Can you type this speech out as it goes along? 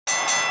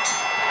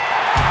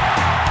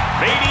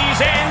Ladies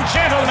and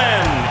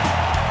gentlemen,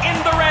 in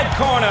the red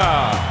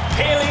corner,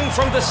 hailing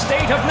from the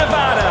state of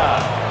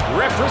Nevada,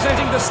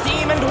 representing the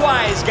Steam and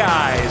Wise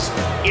Guys,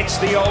 it's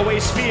the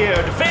always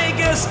feared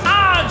Vegas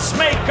Odds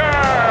Maker.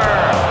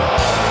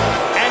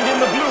 And in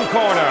the blue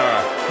corner,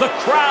 the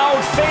crowd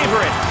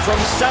favorite from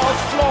South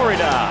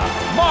Florida,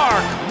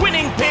 Mark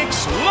Winning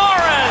Picks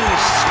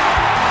Lawrence.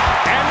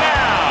 And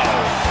now,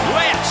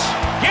 let's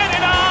get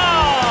it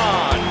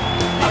on!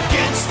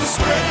 Against the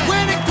spread,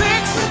 Winning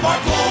Picks with Mark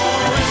Lawrence.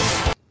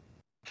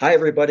 Hi,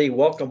 everybody.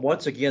 Welcome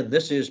once again.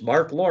 This is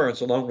Mark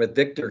Lawrence along with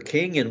Victor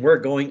King, and we're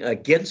going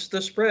against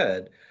the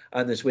spread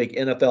on this week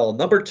NFL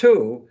number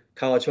 2,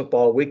 college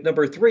football week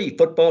number 3,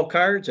 football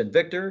cards. And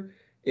Victor,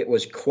 it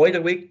was quite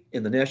a week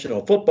in the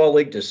National Football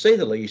League, to say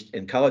the least,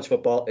 in college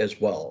football as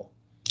well.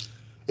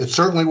 It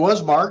certainly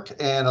was, Mark,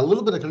 and a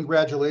little bit of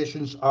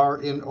congratulations are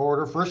in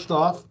order. First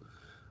off,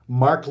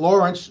 Mark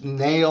Lawrence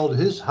nailed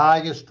his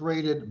highest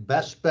rated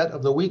best bet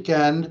of the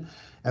weekend,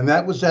 and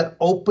that was that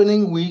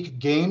opening week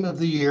game of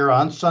the year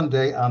on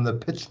Sunday on the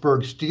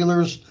Pittsburgh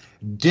Steelers.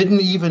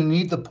 Didn't even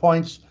need the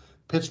points.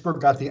 Pittsburgh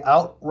got the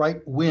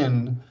outright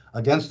win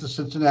against the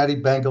Cincinnati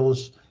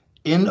Bengals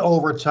in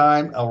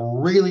overtime. A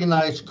really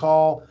nice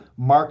call.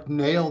 Mark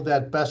nailed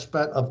that best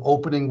bet of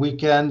opening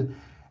weekend.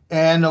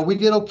 And we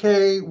did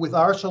okay with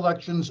our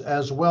selections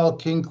as well.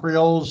 King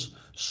Creole's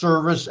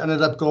service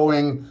ended up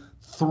going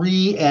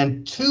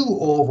 3-2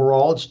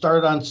 overall. It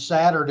started on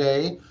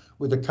Saturday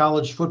with the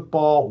college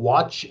football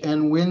watch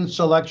and win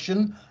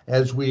selection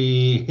as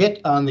we hit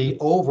on the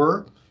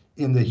over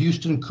in the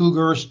Houston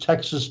Cougars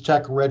Texas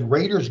Tech Red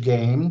Raiders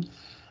game.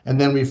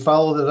 And then we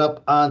followed it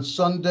up on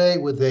Sunday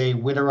with a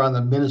winner on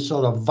the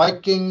Minnesota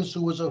Vikings,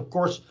 who was, of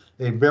course,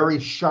 a very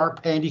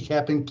sharp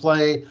handicapping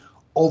play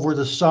over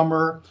the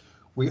summer.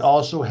 We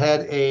also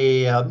had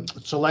a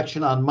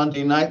selection on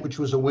Monday night, which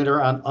was a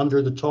winner on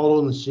under the total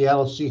in the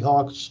Seattle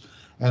Seahawks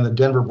and the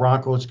Denver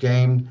Broncos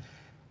game.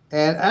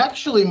 And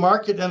actually,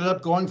 Mark, it ended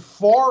up going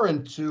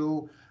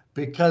 4-2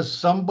 because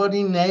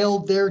somebody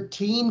nailed their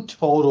team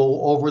total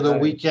over the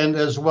weekend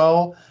as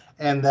well.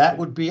 And that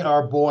would be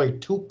our boy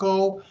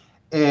Tuco.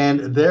 And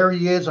there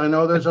he is. I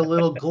know there's a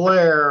little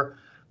glare,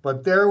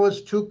 but there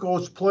was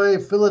Tuco's play.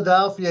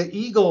 Philadelphia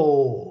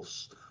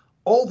Eagles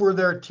over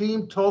their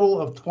team total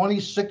of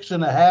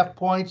 26.5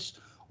 points.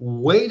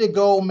 Way to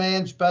go,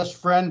 man's best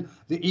friend.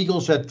 The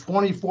Eagles had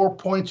 24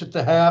 points at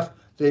the half.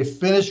 They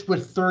finished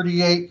with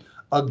 38.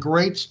 A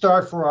great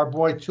start for our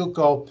boy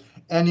Tuco.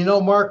 And, you know,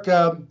 Mark,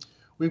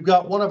 we've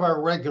got one of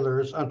our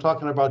regulars. I'm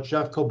talking about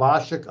Jeff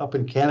Kobachik up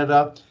in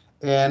Canada.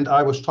 And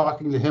I was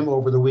talking to him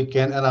over the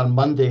weekend and on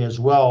Monday as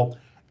well.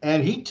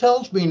 And he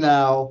tells me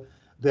now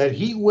that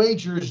he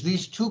wagers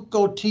these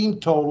Tuco team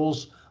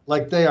totals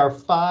like they are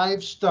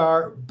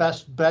 5-star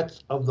best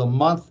bets of the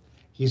month.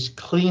 He's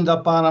cleaned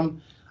up on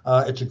them.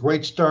 It's a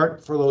great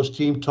start for those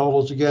team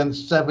totals. Again,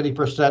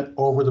 70%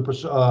 over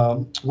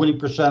the winning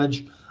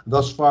percentage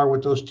thus far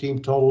with those team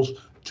totals.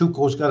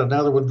 Tuco's got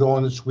another one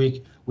going this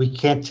week. We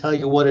can't tell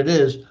you what it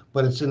is,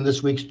 but it's in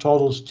this week's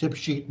Totals Tip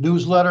Sheet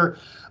newsletter.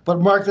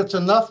 But, Mark, that's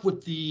enough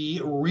with the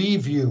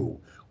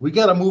review. We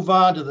got to move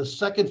on to the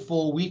second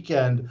full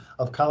weekend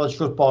of college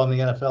football in the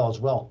NFL as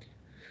well.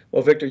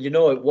 Well, Victor, you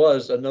know, it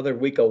was another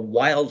week of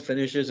wild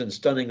finishes and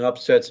stunning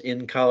upsets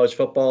in college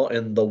football.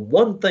 And the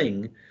one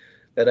thing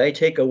that I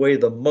take away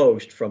the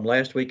most from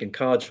last week in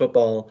college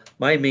football,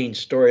 my main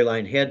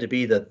storyline had to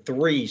be the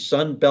 3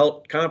 Sun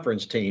Belt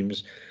Conference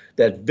teams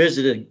that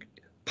visited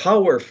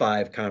Power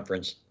 5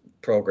 conference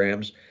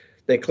programs.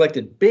 They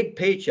collected big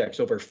paychecks,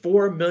 over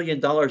 $4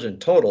 million in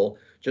total,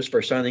 just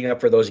for signing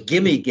up for those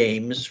gimme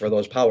games for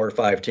those Power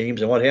 5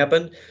 teams. And what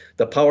happened?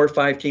 The Power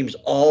 5 teams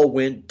all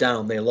went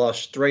down. They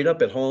lost straight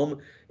up at home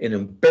in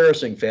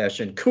embarrassing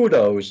fashion.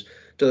 Kudos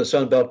to the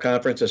Sun Belt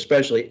Conference,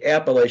 especially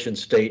Appalachian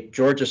State,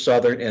 Georgia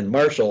Southern, and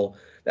Marshall.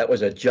 That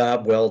was a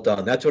job well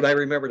done. That's what I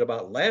remembered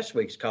about last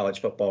week's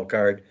college football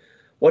card.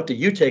 What do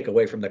you take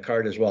away from the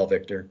card as well,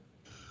 Victor?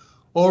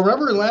 Well,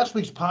 remember in last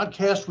week's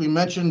podcast, we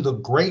mentioned the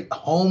great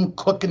home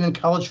cooking in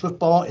college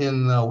football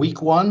in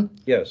week 1?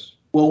 Yes.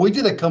 Well, we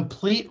did a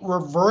complete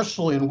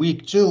reversal in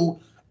week 2.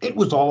 It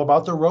was all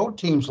about the road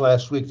teams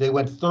last week. They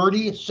went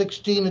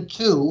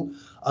 30-16-2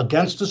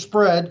 against the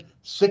spread,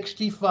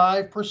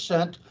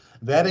 65%.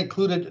 That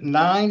included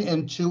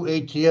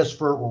 9-2 ATS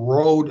for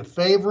road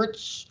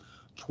favorites,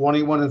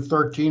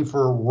 21-13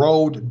 for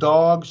road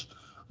dogs.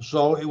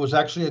 So it was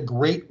actually a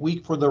great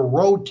week for the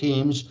road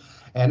teams.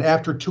 And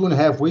after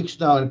 2.5 weeks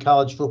now in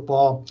college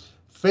football,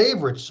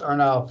 favorites are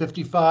now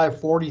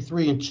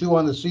 55-43-2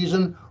 on the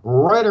season,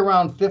 right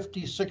around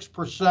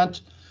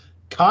 56%.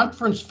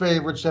 Conference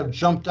favorites have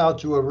jumped out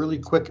to a really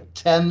quick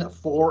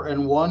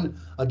 10-4-1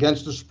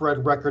 against the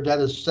spread record. That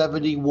is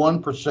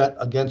 71%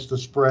 against the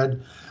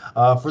spread.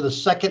 For the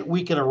second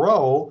week in a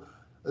row,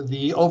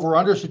 the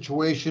over-under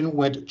situation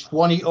went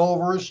 20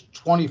 overs,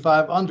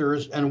 25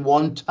 unders, and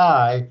 1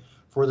 tie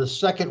for the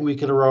second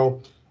week in a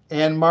row.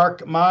 And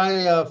Mark,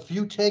 my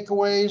few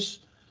takeaways,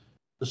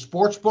 the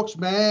sports books,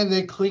 man,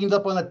 they cleaned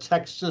up on the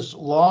Texas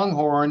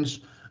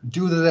Longhorns.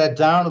 due to that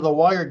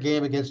down-to-the-wire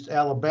game against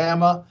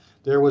Alabama.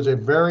 There was a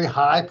very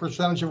high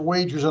percentage of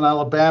wagers on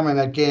Alabama in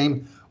that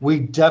game. We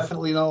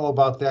definitely know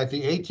about that.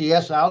 The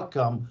ATS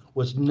outcome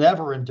was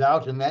never in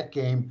doubt in that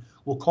game.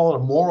 We'll call it a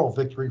moral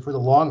victory for the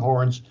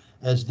Longhorns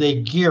as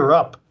they gear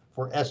up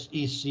for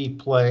SEC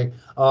play.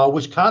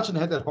 Wisconsin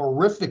had that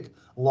horrific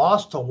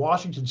loss to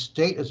Washington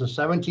State as a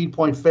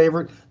 17-point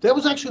favorite. That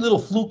was actually a little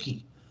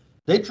fluky.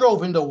 They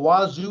drove into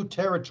Wazoo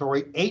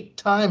territory 8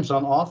 times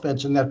on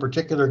offense in that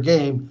particular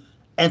game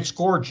and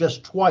scored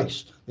just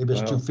twice. They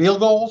missed 2 field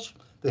goals.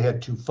 They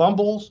had 2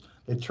 fumbles.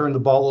 They turned the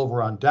ball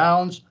over on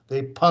downs.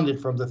 They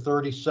punted from the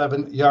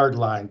 37-yard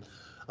line.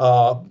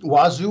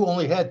 Wazoo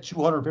only had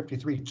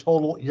 253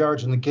 total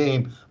yards in the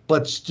game,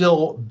 but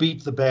still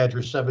beat the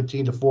Badgers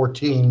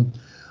 17-14.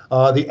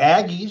 The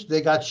Aggies,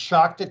 they got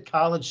shocked at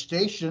College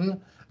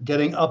Station,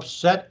 getting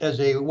upset as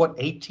a,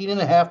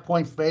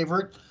 18.5-point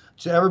favorite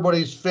to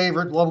everybody's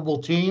favorite lovable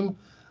team,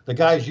 the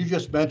guys you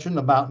just mentioned,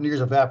 the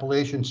Mountaineers of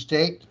Appalachian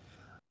State.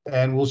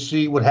 And we'll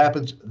see what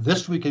happens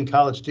this week in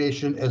College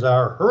Station as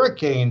our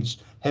Hurricanes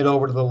head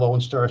over to the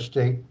Lone Star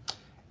State.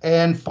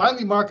 And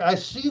finally, Mark, I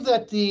see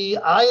that the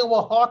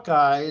Iowa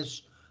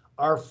Hawkeyes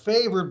are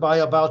favored by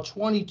about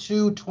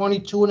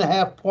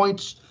 22.5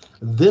 points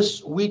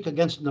this week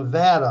against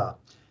Nevada.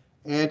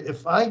 And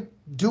if I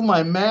do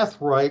my math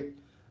right,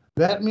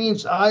 that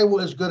means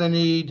Iowa is going to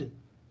need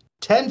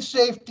 10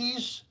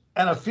 safeties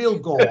and a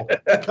field goal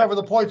to cover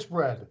the point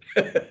spread.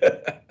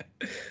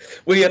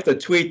 We have to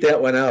tweet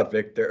that one out,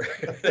 Victor.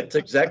 That's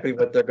exactly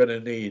what they're going to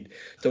need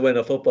to win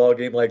a football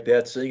game like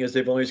that, seeing as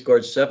they've only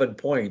scored 7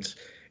 points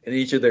in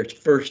each of their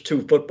first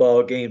 2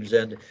 football games.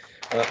 And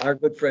our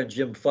good friend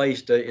Jim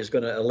Feist is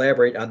going to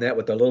elaborate on that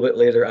with a little bit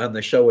later on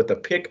the show with a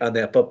pick on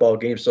that football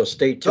game. So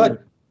stay tuned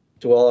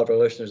to all of our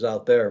listeners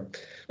out there.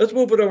 Let's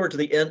move it over to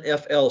the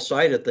NFL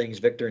side of things,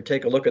 Victor, and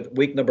take a look at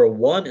week number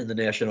 1 in the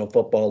National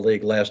Football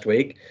League last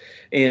week.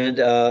 And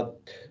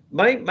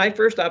my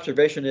first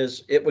observation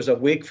is it was a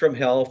week from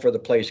hell for the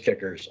place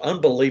kickers.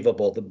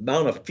 Unbelievable, the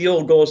amount of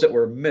field goals that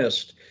were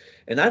missed.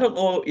 And I don't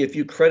know if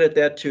you credit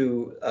that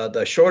to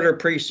the shorter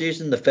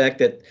preseason, the fact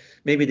that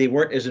maybe they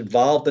weren't as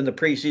involved in the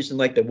preseason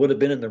like they would have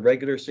been in the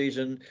regular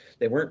season.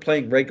 They weren't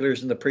playing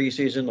regulars in the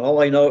preseason.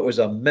 All I know, it was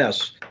a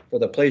mess for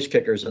the place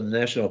kickers in the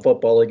National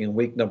Football League in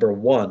week number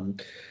 1.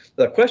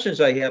 The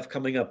questions I have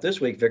coming up this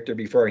week, Victor,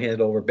 before I hand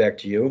it over back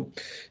to you,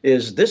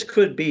 is this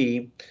could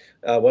be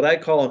what I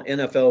call an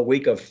NFL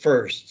week of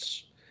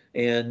firsts.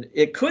 And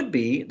it could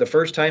be the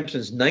first time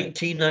since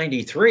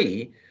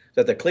 1993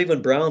 that the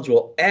Cleveland Browns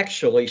will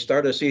actually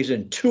start a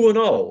season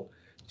 2-0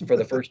 for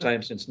the first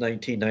time since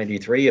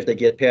 1993 if they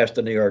get past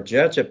the New York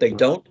Jets. If they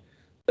don't,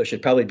 there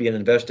should probably be an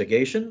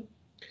investigation.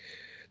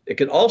 It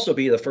could also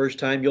be the first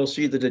time you'll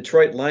see the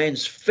Detroit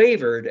Lions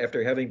favored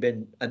after having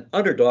been an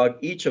underdog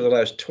each of the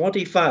last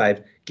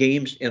 25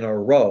 games in a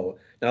row.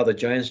 Now the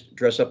Giants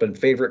dress up in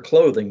favorite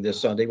clothing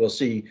this Sunday. We'll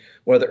see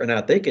whether or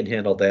not they can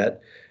handle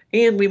that.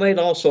 And we might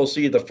also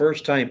see the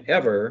first time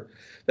ever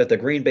that the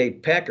Green Bay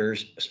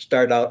Packers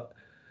start out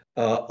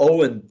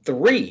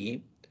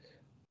 0-3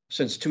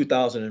 since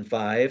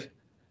 2005.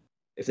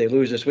 If they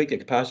lose this week, it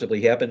could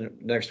possibly happen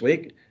next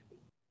week.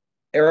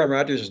 Aaron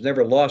Rodgers has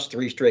never lost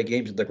 3 straight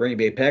games with the Green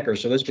Bay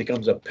Packers, so this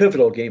becomes a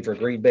pivotal game for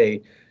Green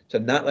Bay to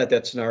not let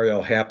that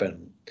scenario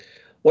happen.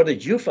 What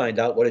did you find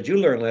out? What did you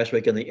learn last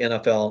week in the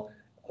NFL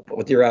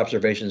with your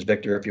observations,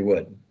 Victor, if you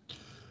would?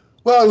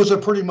 Well, it was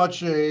pretty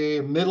much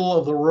a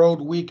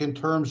middle-of-the-road week in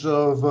terms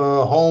of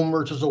home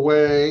versus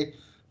away,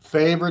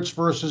 favorites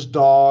versus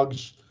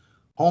dogs.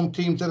 Home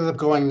teams ended up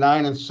going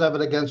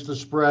 9-7 against the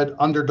spread.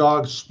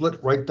 Underdogs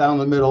split right down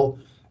the middle.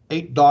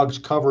 8 dogs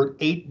covered,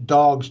 8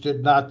 dogs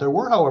did not. There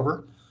were,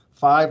 however,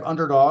 5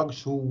 underdogs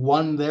who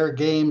won their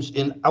games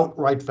in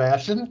outright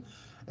fashion,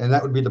 and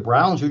that would be the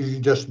Browns, who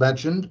you just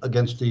mentioned,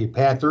 against the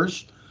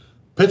Panthers.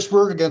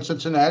 Pittsburgh against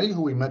Cincinnati,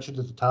 who we mentioned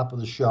at the top of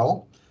the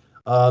show.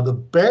 The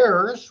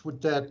Bears with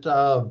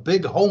that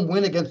big home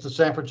win against the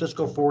San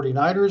Francisco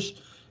 49ers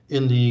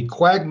in the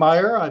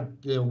quagmire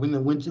in the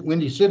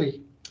Windy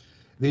City.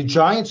 The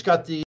Giants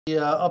got the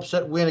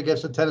upset win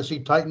against the Tennessee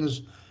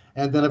Titans.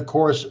 And then, of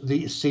course,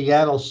 the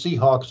Seattle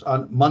Seahawks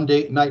on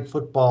Monday Night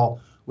Football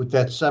with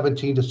that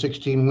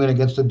 17-16 win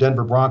against the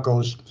Denver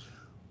Broncos.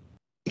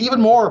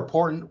 Even more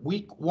important,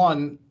 week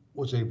 1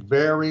 was a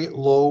very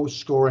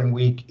low-scoring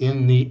week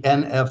in the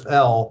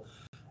NFL,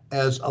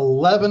 as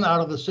 11 out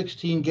of the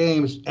 16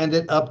 games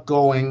ended up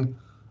going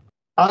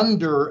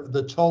under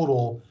the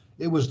total.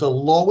 It was the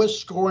lowest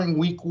scoring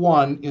week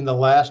 1 in the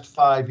last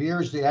 5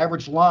 years. The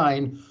average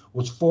line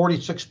was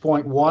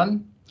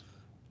 46.1.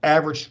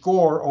 Average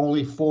score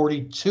only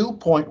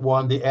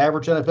 42.1. The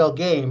average NFL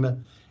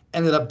game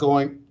ended up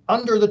going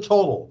under the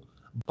total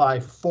by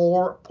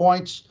 4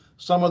 points.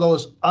 Some of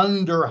those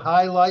under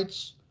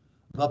highlights,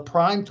 the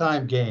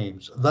primetime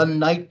games, the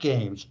night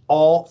games,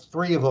 all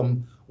 3 of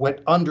them went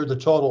under the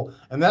total.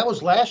 And that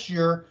was last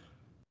year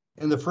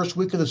in the first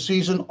week of the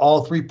season.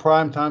 All 3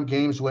 primetime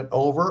games went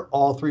over.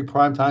 All 3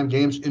 primetime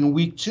games in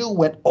week 2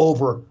 went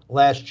over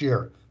last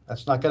year.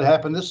 That's not going to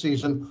happen this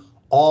season.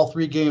 All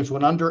 3 games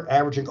went under,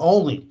 averaging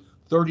only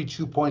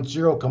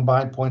 32.0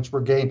 combined points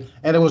per game.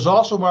 And it was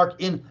also marked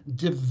in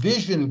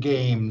division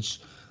games.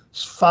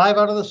 5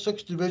 out of the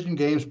 6 division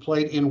games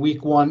played in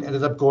week 1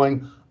 ended up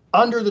going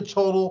under the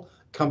total,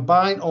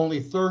 combined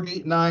only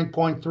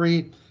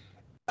 39.3.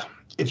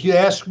 If you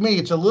ask me,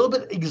 it's a little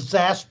bit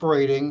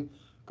exasperating,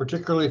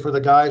 particularly for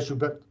the guys who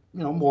bet,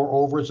 more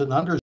overs and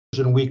unders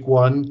in week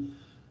 1.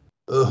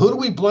 Who do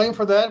we blame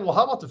for that? Well,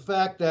 how about the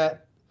fact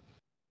that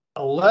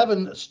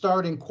 11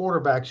 starting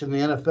quarterbacks in the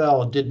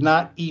NFL did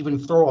not even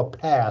throw a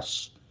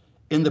pass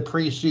in the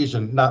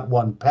preseason? Not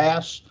one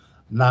pass,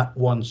 not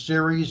one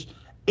series.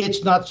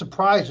 It's not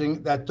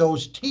surprising that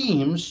those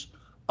teams,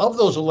 of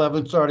those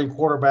 11 starting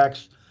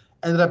quarterbacks,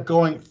 ended up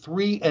going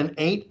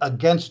 3-8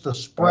 against the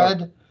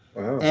spread.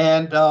 Wow.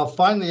 And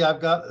finally,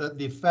 I've got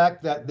the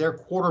fact that their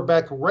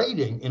quarterback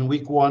rating in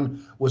week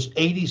 1 was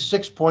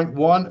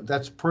 86.1.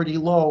 That's pretty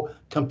low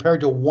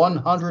compared to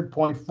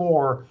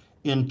 100.4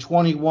 in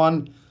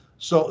 21.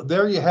 So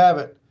there you have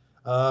it.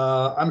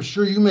 I'm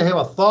sure you may have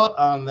a thought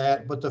on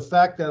that, but the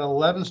fact that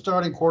 11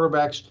 starting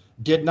quarterbacks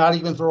did not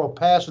even throw a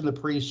pass in the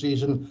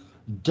preseason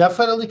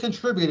definitely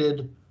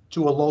contributed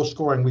to a low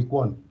score in week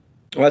 1.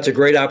 Well, that's a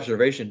great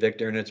observation,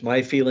 Victor, and it's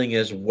my feeling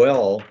as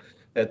well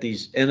that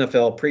these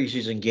NFL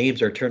preseason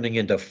games are turning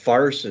into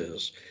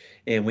farces.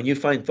 And when you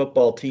find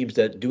football teams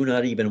that do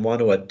not even want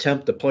to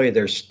attempt to play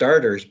their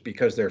starters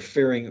because they're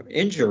fearing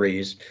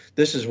injuries,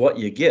 this is what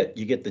you get.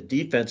 You get the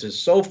defenses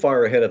so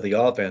far ahead of the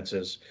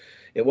offenses.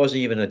 It wasn't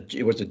even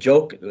it was a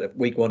joke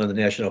week 1 of the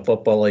National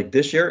Football League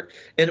this year,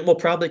 and it will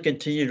probably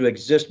continue to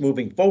exist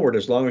moving forward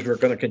as long as we're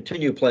going to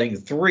continue playing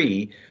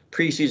 3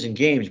 preseason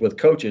games with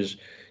coaches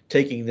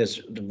taking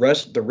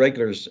the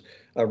regulars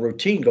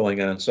routine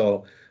going on.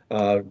 So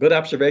good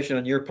observation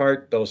on your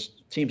part. Those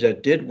teams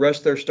that did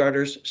rest their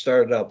starters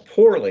started out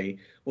poorly.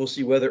 We'll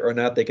see whether or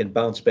not they can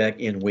bounce back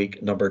in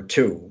week number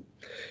 2.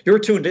 You're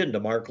tuned in to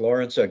Mark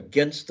Lawrence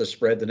Against the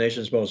Spread, the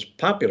nation's most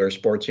popular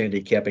sports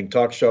handicapping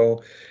talk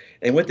show.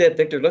 And with that,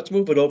 Victor, let's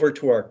move it over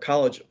to our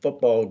college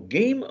football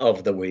game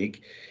of the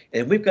week.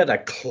 And we've got a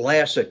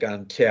classic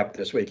on tap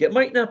this week. It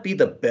might not be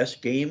the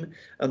best game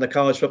on the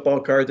college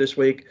football card this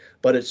week,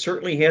 but it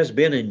certainly has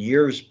been in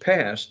years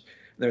past.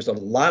 There's a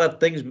lot of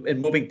things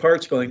and moving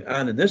parts going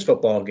on in this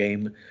football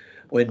game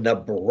when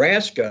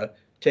Nebraska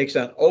takes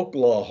on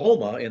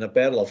Oklahoma in a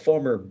battle of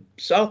former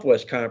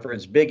Southwest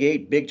Conference Big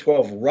 8, Big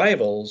 12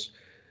 rivals.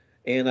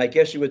 And I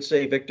guess you would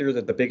say, Victor,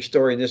 that the big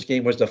story in this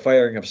game was the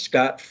firing of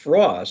Scott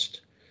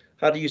Frost.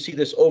 How do you see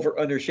this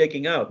over-under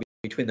shaking out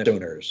between the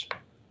Sooners?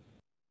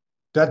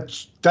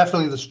 That's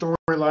definitely the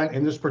storyline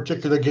in this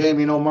particular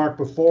game. Mark,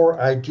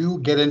 before I do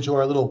get into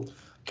our little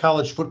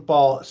college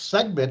football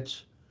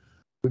segment,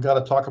 we got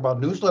to talk about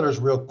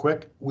newsletters real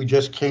quick. We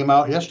just came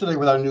out yesterday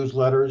with our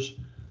newsletters.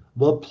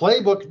 The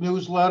Playbook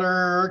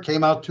newsletter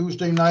came out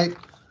Tuesday night.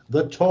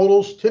 The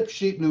Totals Tip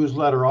Sheet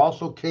newsletter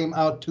also came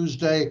out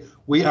Tuesday.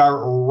 We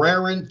are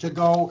raring to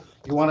go.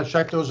 You want to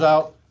check those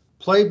out.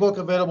 Playbook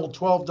available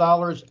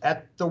 $12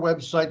 at the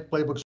website,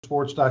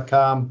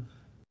 playbooksports.com.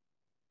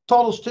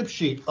 Totals Tip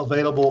Sheet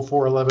available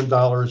for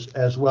 $11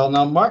 as well.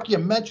 Now, Mark, you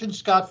mentioned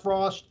Scott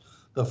Frost,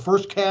 the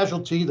first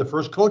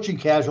coaching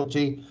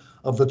casualty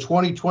of the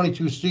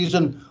 2022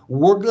 season.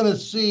 We're going to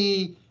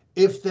see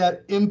if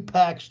that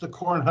impacts the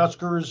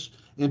Cornhuskers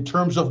in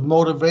terms of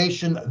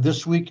motivation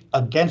this week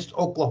against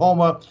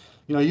Oklahoma.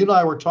 You and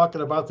I were talking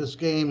about this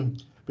game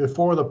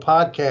before the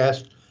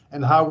podcast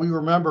and how we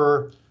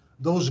remember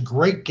those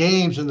great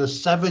games in the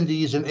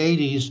 70s and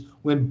 80s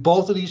when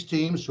both of these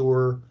teams, who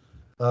were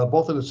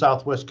both in the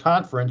Southwest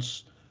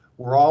Conference,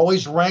 were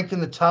always ranked in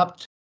the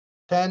top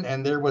 10,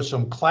 and there was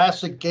some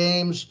classic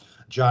games,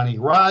 Johnny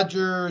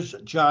Rodgers,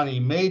 Johnny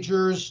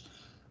Majors,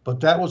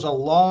 but that was a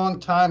long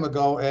time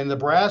ago, and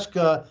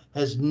Nebraska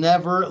has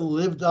never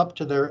lived up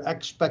to their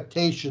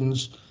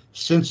expectations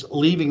since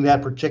leaving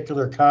that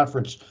particular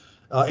conference.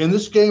 In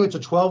this game, it's a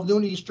 12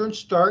 noon Eastern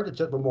start.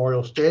 It's at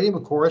Memorial Stadium,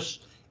 of course,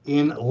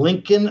 in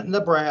Lincoln,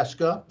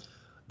 Nebraska.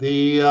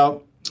 The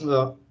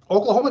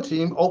Oklahoma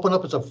team opened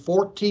up as a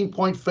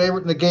 14-point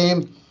favorite in the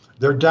game.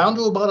 They're down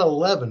to about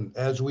 11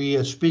 as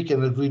we speak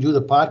and as we do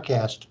the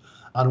podcast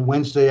on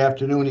Wednesday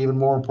afternoon. Even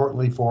more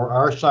importantly for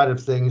our side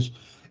of things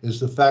is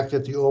the fact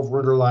that the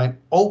over-under line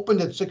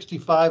opened at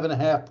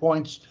 65.5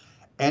 points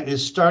and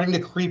is starting to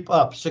creep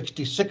up,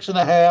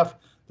 66.5.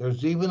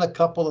 There's even a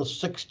couple of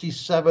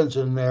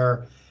 67s in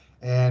there.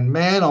 And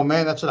man, oh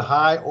man, that's a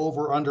high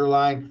over-under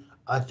line.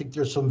 I think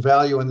there's some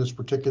value in this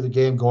particular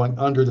game going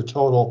under the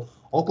total.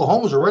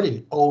 Oklahoma's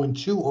already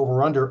 0-2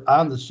 over-under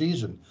on the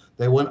season.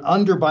 They went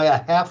under by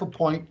a half a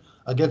point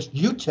against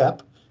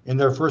UTEP in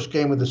their first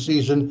game of the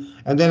season.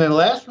 And then in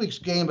last week's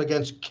game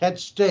against Kent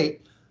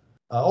State,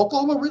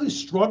 Oklahoma really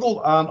struggled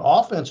on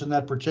offense in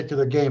that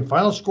particular game.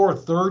 Final score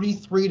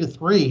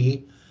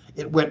 33-3.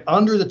 It went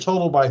under the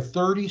total by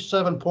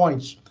 37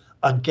 points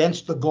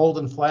against the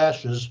Golden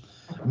Flashes.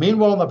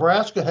 Meanwhile,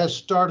 Nebraska has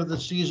started the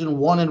season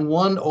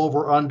 1-1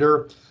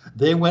 over-under.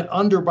 They went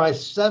under by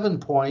 7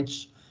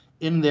 points.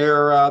 in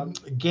their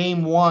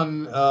game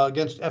one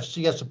against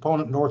FCS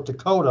opponent North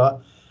Dakota.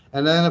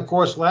 And then, of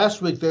course,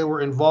 last week they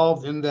were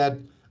involved in that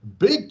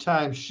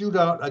big-time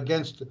shootout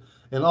against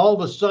an all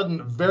of a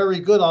sudden very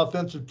good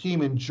offensive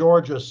team in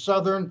Georgia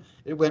Southern.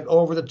 It went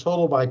over the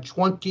total by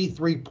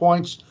 23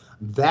 points.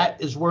 That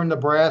is where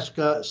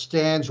Nebraska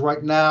stands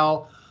right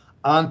now.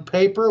 On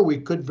paper, we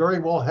could very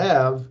well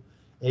have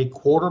a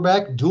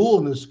quarterback duel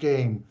in this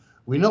game.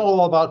 We know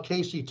all about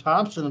Casey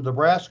Thompson of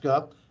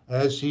Nebraska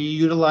as he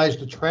utilized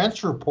the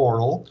transfer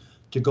portal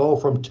to go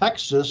from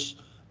Texas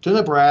to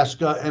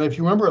Nebraska. And if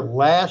you remember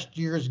last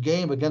year's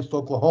game against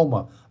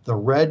Oklahoma, the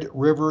Red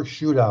River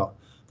Shootout,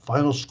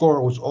 final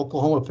score was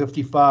Oklahoma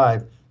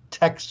 55,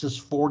 Texas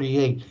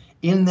 48.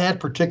 In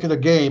that particular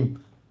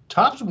game,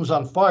 Thompson was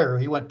on fire.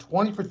 He went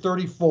 20 for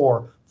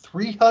 34,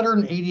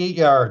 388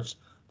 yards,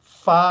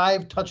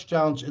 5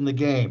 touchdowns in the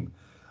game.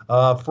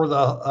 For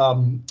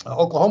the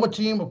Oklahoma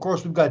team, of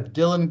course, we've got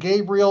Dylan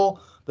Gabriel,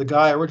 the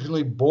guy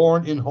originally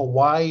born in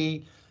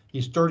Hawaii.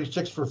 He's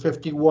 36 for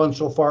 51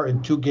 so far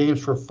in 2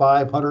 games for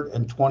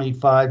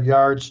 525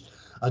 yards.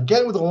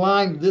 Again, with a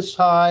line this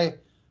high,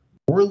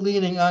 we're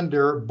leaning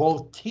under.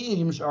 Both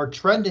teams are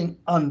trending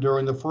under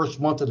in the first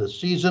month of the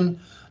season.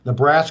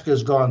 Nebraska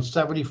has gone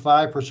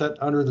 75%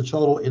 under the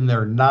total in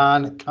their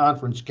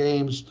non-conference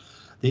games.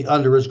 The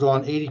under has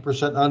gone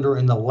 80% under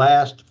in the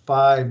last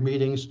 5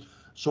 meetings.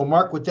 So,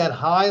 Mark, with that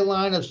high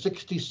line of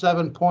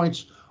 67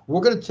 points,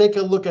 we're going to take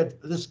a look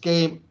at this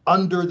game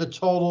under the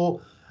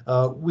total.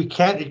 We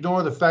can't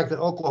ignore the fact that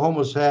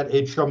Oklahoma's had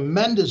a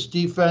tremendous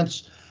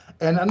defense.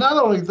 And not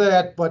only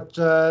that, but,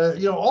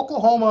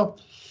 Oklahoma,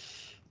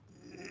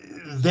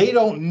 they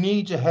don't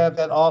need to have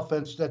that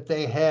offense that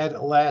they had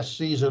last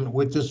season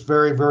with this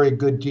very, very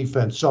good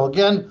defense. So,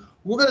 again,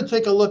 we're going to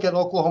take a look at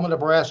Oklahoma,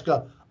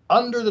 Nebraska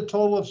under the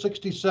total of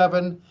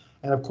 67,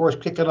 and, of course,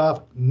 kick it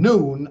off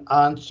noon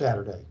on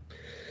Saturday.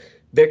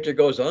 Victor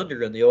goes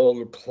under in the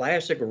old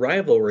classic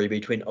rivalry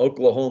between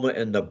Oklahoma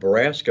and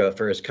Nebraska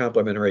for his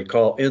complimentary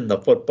call in the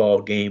football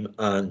game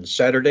on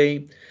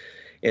Saturday.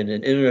 And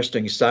an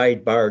interesting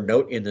sidebar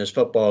note in this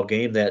football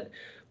game that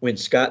when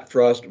Scott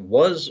Frost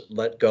was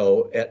let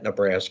go at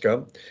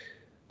Nebraska,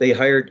 they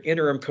hired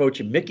interim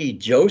coach Mickey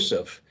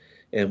Joseph.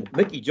 And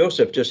Mickey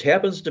Joseph just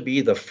happens to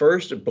be the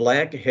first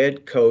black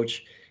head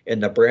coach in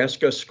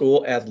Nebraska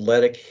school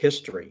athletic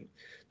history.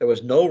 There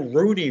was no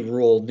Rooney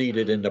Rule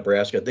needed in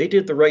Nebraska. They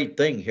did the right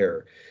thing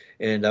here.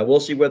 And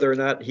we'll see whether or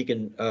not he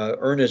can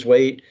earn his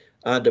way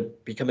onto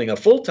becoming a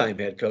full-time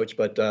head coach.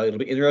 But it'll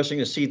be interesting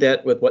to see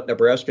that with what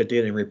Nebraska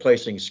did in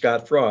replacing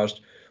Scott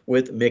Frost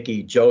with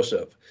Mickey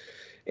Joseph.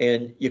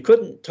 And you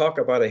couldn't talk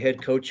about a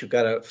head coach who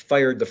got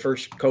fired the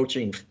first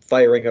coaching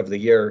firing of the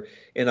year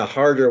in a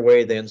harder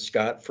way than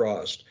Scott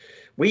Frost.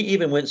 We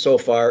even went so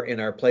far in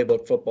our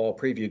Playbook Football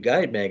Preview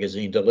Guide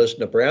magazine to list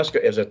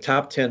Nebraska as a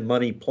top 10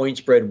 money point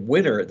spread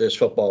winner this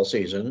football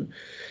season.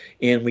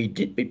 And we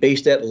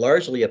based that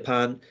largely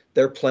upon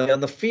their play on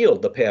the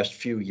field the past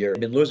few years.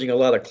 They've been losing a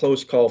lot of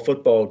close call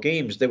football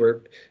games. They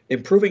were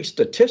improving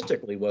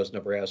statistically, was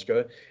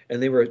Nebraska,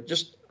 and they were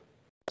just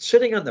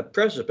sitting on the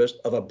precipice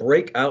of a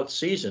breakout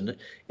season,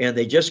 and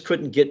they just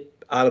couldn't get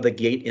out of the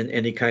gate in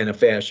any kind of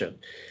fashion.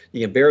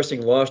 The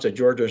embarrassing loss to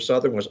Georgia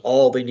Southern was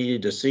all they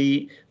needed to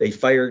see. They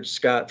fired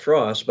Scott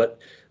Frost, but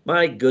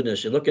my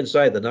goodness, you look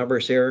inside the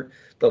numbers here,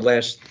 the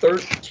last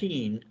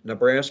 13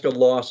 Nebraska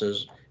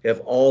losses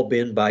have all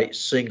been by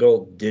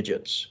single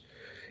digits.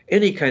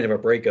 Any kind of a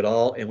break at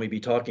all, and we'd be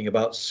talking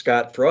about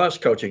Scott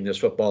Frost coaching this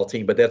football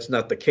team, but that's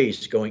not the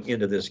case going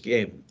into this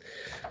game.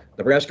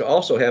 Nebraska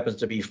also happens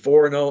to be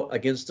 4-0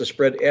 against the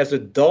spread as a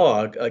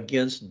dog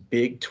against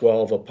Big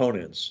 12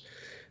 opponents.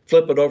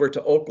 Flip it over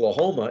to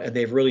Oklahoma, and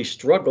they've really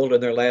struggled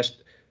in their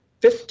last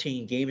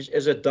 15 games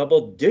as a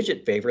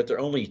double-digit favorite. They're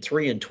only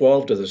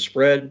 3-12 to the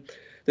spread.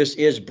 This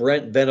is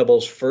Brent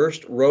Venables'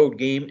 first road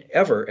game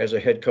ever as a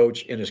head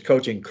coach in his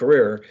coaching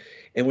career.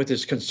 And with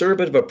his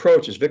conservative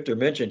approach, as Victor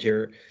mentioned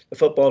here, the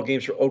football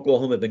games for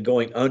Oklahoma have been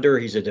going under.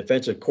 He's a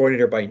defensive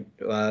coordinator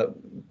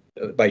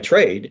by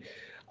trade.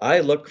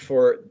 I look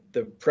for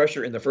the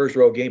pressure in the first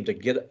road game to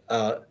get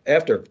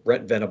after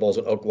Brent Venables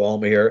at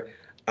Oklahoma here.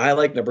 I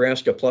like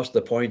Nebraska plus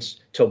the points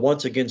to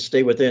once again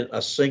stay within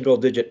a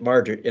single-digit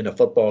margin in a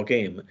football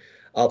game.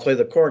 I'll play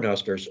the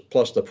Cornhuskers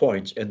plus the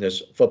points in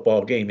this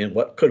football game in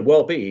what could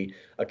well be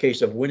a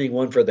case of winning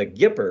one for the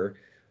Gipper.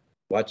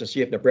 Watch and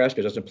see if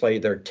Nebraska doesn't play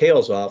their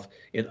tails off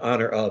in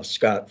honor of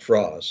Scott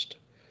Frost.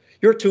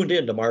 You're tuned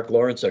in to Mark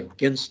Lawrence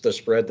Against the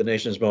Spread, the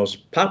nation's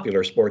most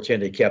popular sports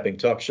handicapping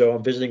talk show.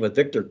 I'm visiting with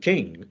Victor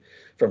King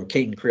from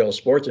King Creole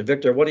Sports. And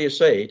Victor, what do you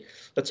say?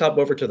 Let's hop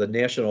over to the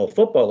National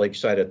Football League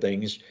side of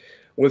things.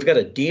 We've got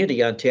a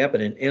dandy on tap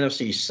in an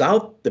NFC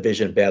South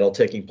Division battle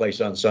taking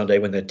place on Sunday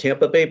when the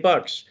Tampa Bay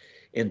Bucks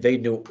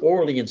invade New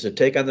Orleans to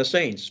take on the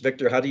Saints.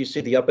 Victor, how do you see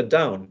the up and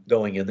down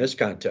going in this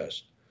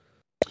contest?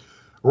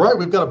 Right,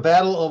 we've got a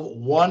battle of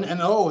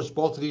 1-0s.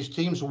 Both of these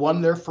teams won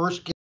their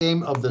first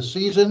game of the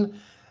season.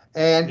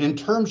 And in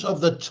terms of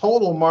the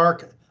total,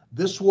 Mark,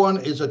 this one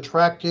is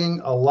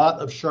attracting a lot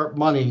of sharp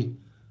money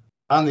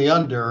on the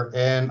under,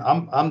 and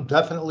I'm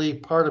definitely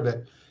part of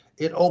it.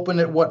 It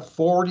opened at what,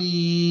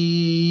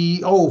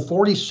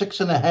 46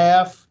 and a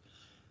half.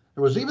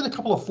 There was even a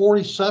couple of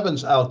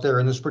 47s out there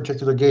in this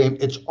particular game.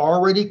 It's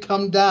already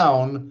come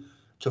down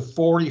to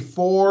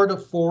 44 to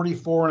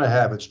 44 and a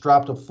half. It's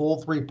dropped a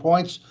full 3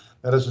 points.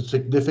 That is a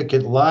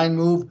significant line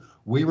move.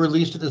 We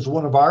released it as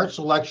one of our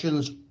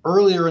selections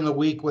earlier in the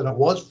week when it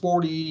was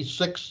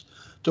 46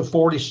 to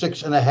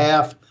 46 and a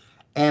half.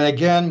 And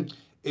again,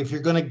 if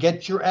you're going to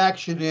get your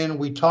action in,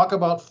 we talk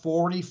about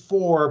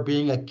 44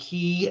 being a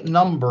key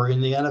number in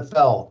the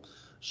NFL.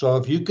 So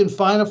if you can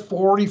find a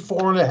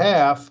 44 and a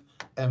half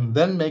and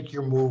then make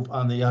your move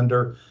on the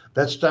under,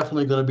 that's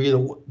definitely going to be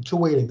the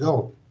way to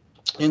go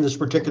in this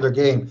particular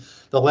game.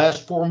 The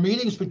last 4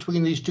 meetings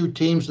between these two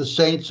teams, the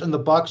Saints and the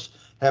Bucks,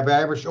 have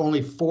averaged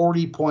only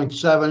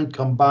 40.7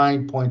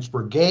 combined points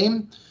per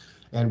game.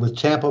 And with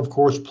Tampa, of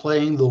course,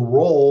 playing the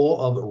role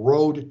of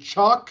road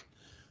chalk,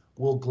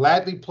 we'll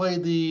gladly play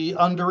the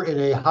under in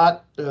a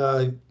hot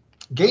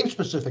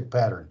game-specific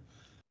pattern.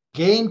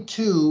 Game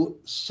 2,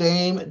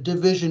 same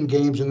division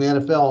games in the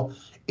NFL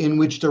in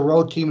which the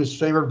road team is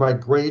favored by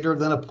greater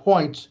than a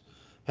point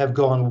have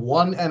gone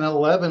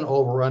 1-11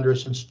 over-under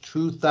since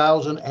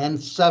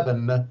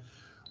 2007,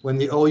 when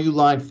the OU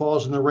line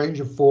falls in the range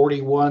of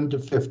 41 to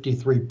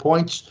 53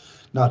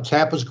 points. Now,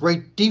 Tampa's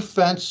great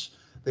defense,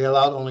 they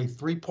allowed only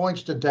 3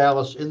 points to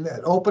Dallas in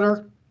that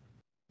opener.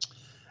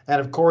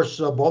 And, of course,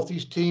 both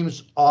these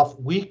teams off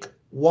week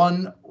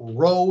 1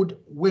 road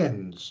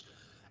wins.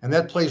 And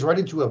that plays right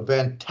into a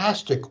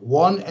fantastic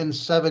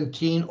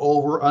 1-17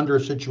 over-under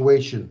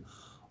situation.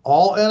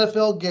 All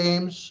NFL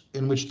games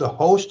in which the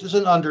host is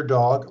an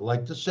underdog,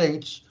 like the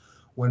Saints,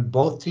 when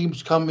both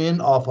teams come in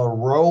off a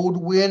road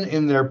win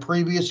in their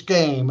previous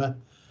game,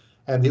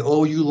 and the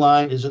OU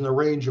line is in the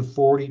range of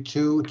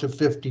 42 to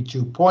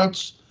 52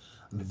 points.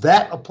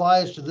 That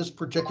applies to this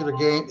particular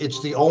game.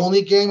 It's the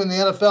only game in the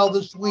NFL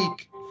this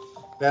week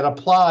that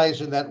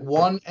applies in that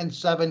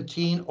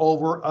 1-17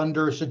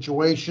 over-under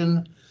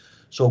situation.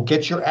 So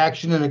get your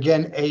action in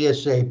again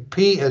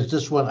ASAP, as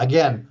this one,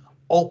 again,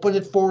 open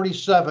at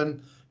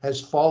 47, has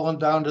fallen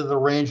down to the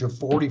range of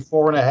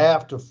 44 and a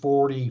half to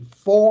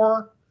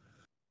 44.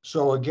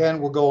 So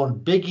again, we're going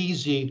big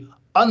easy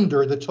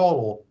under the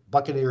total,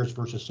 Buccaneers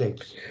versus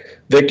Saints.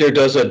 Victor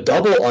does a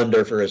double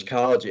under for his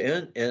college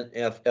and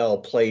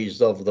NFL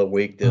plays of the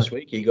week this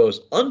week. He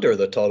goes under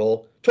the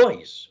total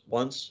twice,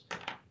 once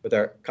with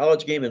our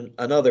college game and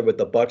another with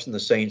the Bucs and the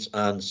Saints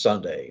on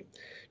Sunday.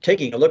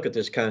 Taking a look at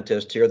this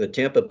contest here, the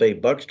Tampa Bay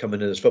Bucs come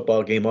into this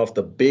football game off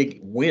the big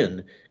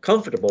win,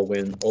 comfortable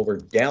win over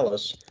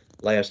Dallas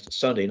last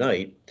Sunday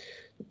night.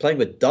 Playing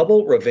with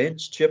double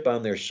revenge chip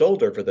on their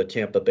shoulder for the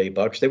Tampa Bay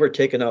Bucs. They were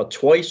taken out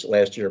twice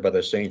last year by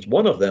the Saints.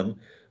 One of them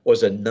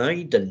was a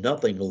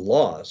 9-0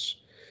 loss.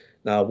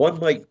 Now, one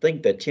might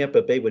think that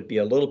Tampa Bay would be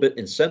a little bit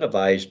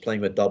incentivized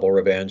playing with double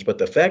revenge, but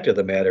the fact of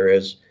the matter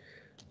is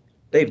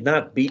they've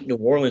not beat New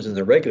Orleans in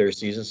the regular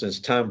season since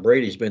Tom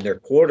Brady's been their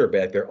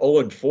quarterback. They're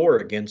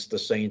 0-4 against the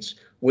Saints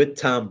with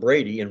Tom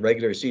Brady in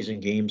regular season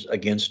games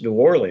against New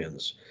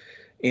Orleans.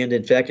 And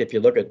in fact, if you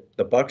look at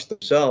the Bucs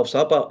themselves,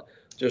 how about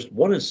just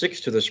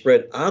 1-6 to the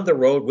spread on the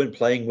road when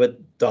playing with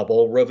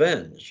double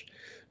revenge?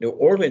 New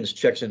Orleans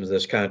checks into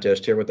this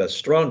contest here with a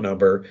strong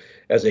number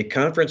as a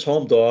conference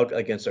home dog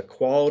against a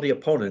quality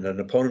opponent, an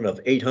opponent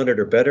of 800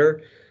 or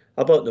better.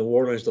 How about New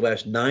Orleans the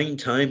last 9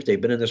 times they've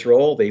been in this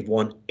role? They've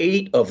won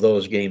 8 of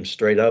those games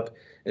straight up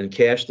and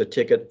cashed the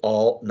ticket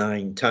all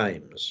 9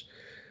 times.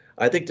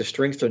 I think the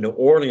strength of New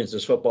Orleans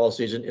this football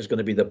season is going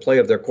to be the play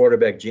of their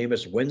quarterback,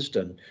 Jameis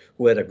Winston,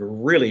 who had a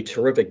really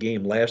terrific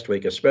game last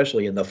week,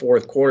 especially in the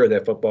fourth quarter of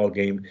that football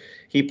game.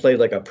 He played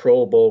like a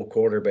Pro Bowl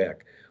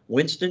quarterback.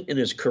 Winston, in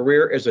his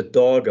career as a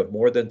dog of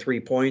more than 3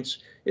 points,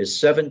 is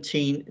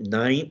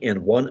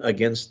 17-9-1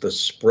 against the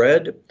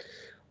spread.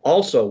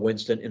 Also,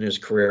 Winston, in his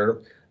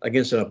career,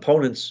 against an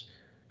opponent's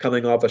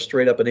coming off a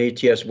straight-up an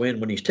ATS win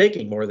when he's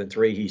taking more than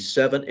 3, he's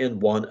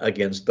 7-1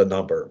 against the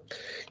number.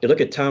 You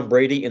look at Tom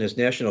Brady in his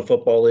National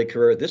Football League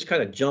career, this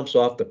kind of jumps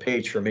off the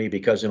page for me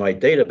because in my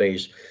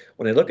database,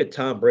 when I look at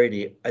Tom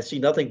Brady, I see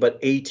nothing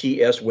but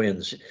ATS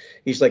wins.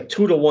 He's like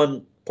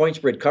 2-1 point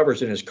spread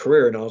covers in his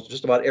career in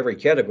just about every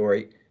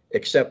category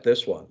except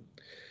this one.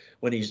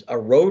 When he's a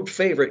road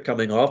favorite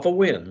coming off a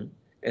win,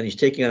 and he's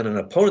taking on an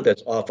opponent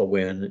that's off a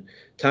win,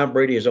 Tom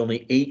Brady is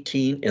only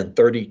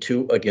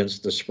 18-32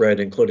 against the spread,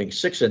 including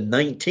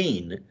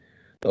 6-19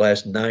 the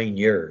last 9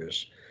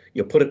 years.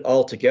 You put it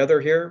all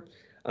together here,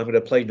 I'm going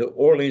to play New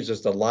Orleans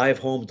as the live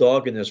home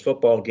dog in this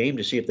football game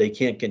to see if they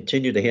can't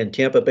continue to hand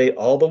Tampa Bay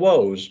all the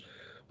woes.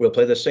 We'll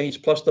play the Saints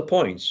plus the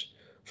points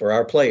for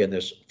our play in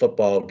this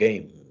football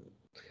game.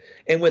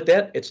 And with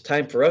that, it's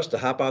time for us to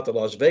hop out to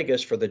Las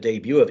Vegas for the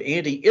debut of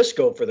Andy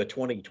Iskoe for the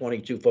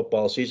 2022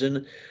 football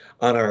season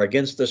on our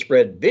Against the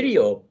Spread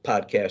video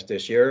podcast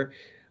this year.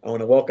 I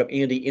want to welcome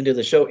Andy into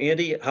the show.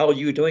 Andy, how are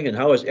you doing and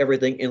how is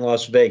everything in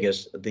Las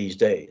Vegas these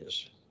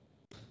days?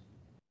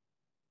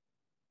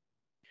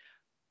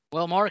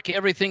 Well, Mark,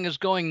 everything is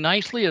going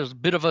nicely. It's a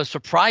bit of a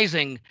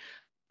surprising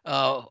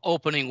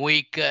opening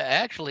week.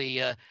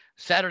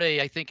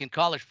 Saturday, I think, in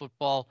college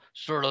football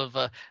sort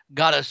of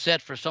got us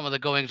set for some of the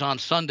goings on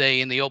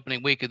Sunday in the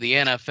opening week of the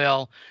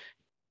NFL.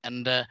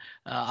 And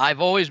I've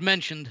always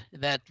mentioned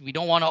that we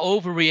don't want to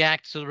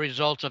overreact to the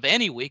results of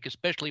any week,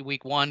 especially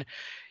week one.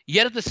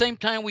 Yet at the same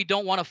time, we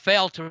don't want to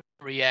fail to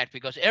react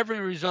because every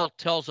result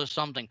tells us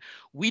something.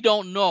 We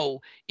don't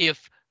know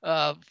if,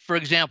 for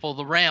example,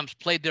 the Rams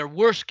played their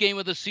worst game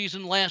of the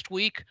season last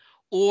week,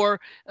 or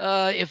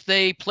if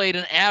they played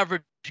an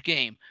average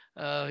game.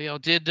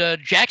 Did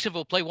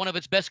Jacksonville play one of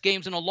its best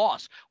games in a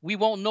loss? We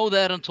won't know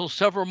that until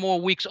several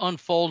more weeks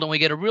unfold and we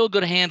get a real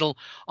good handle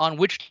on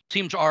which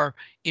teams are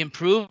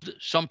improved,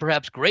 some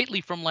perhaps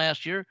greatly from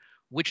last year,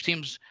 which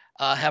teams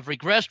have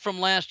regressed from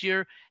last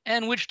year,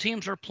 and which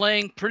teams are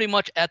playing pretty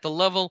much at the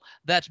level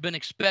that's been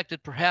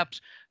expected,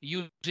 perhaps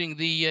using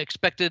the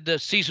expected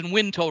season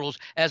win totals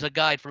as a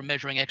guide for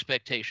measuring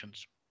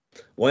expectations.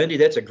 Well, Andy,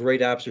 that's a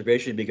great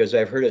observation because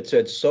I've heard it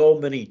said so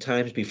many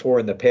times before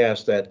in the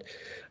past that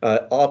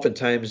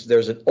oftentimes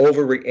there's an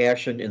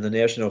overreaction in the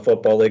National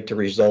Football League to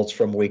results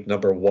from week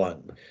number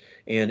one.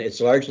 And it's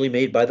largely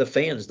made by the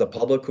fans, the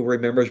public who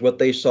remembers what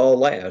they saw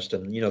last.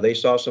 And, they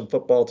saw some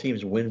football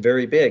teams win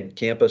very big.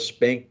 Tampa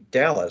spanked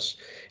Dallas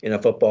in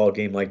a football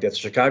game like that. The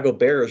Chicago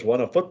Bears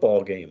won a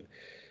football game.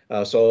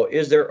 So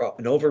is there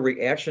an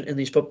overreaction in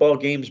these football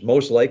games?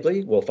 Most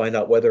likely. We'll find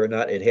out whether or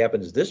not it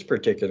happens this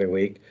particular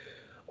week.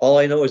 All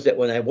I know is that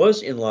when I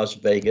was in Las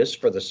Vegas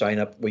for the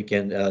sign-up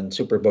weekend on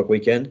Superbook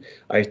weekend,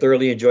 I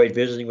thoroughly enjoyed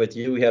visiting with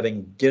you,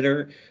 having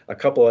dinner a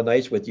couple of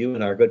nights with you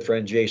and our good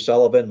friend Jay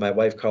Sullivan, my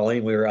wife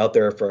Colleen. We were out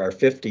there for our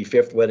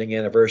 55th wedding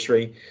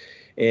anniversary.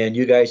 And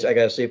you guys, I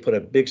got to say, put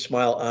a big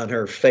smile on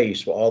her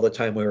face all the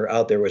time we were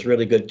out there. It was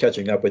really good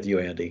catching up with you,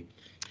 Andy.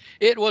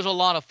 It was a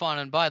lot of fun.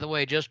 And by the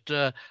way,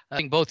 I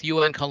think both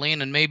you and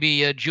Colleen and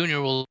maybe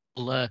Junior will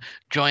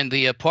join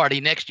the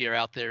party next year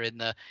out there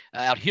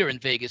out here in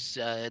Vegas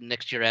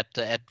next year at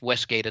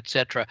Westgate,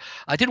 etc.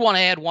 I did want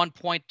to add one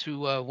point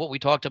to what we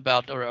talked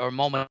about or a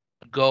moment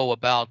ago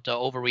about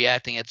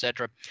overreacting,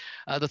 etc.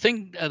 The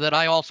thing that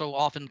I also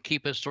often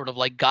keep as sort of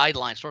like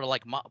guidelines, sort of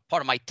like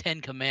part of my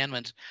 10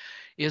 commandments,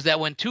 is that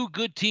when two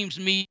good teams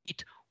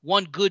meet,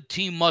 one good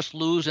team must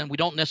lose, and we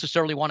don't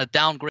necessarily want to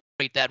downgrade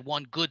that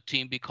one good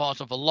team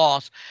because of a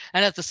loss.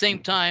 And at the same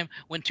time,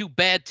 when two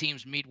bad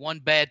teams meet, one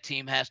bad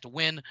team has to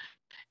win,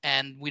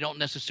 and we don't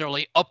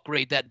necessarily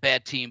upgrade that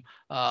bad team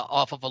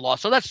off of a loss.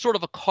 So that's sort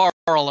of a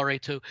corollary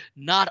to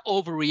not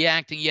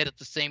overreacting, yet at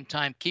the same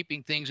time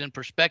keeping things in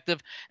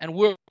perspective. And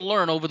we'll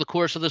learn over the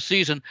course of the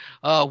season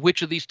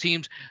which of these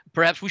teams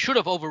perhaps we should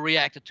have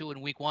overreacted to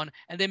in week one,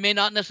 and they may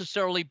not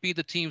necessarily be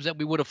the teams that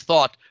we would have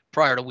thought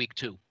prior to week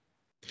two.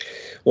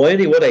 Well,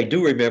 Andy, what I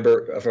do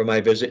remember from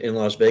my visit in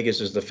Las Vegas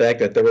is the fact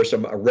that there were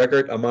a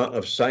record amount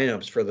of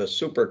signups for the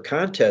super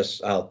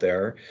contests out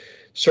there,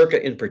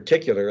 Circa in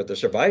particular, the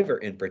Survivor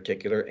in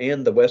particular,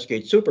 and the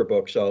Westgate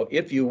Superbook. So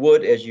if you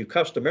would, as you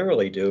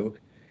customarily do,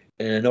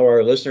 and I know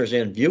our listeners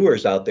and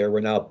viewers out there, we're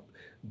now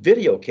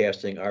video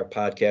casting our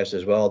podcast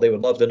as well. They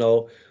would love to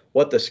know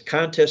what the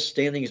contest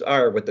standings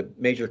are with the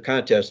major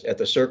contests at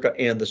the Circa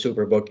and the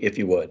Superbook, if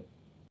you would.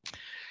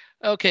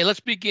 Okay, let's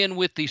begin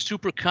with the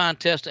Super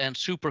Contest and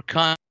Super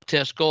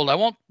Contest Gold. I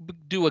won't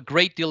do a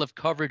great deal of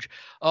coverage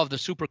of the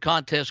Super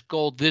Contest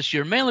Gold this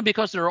year, mainly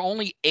because there are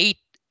only 80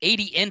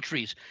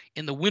 entries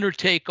in the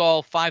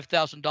winner-take-all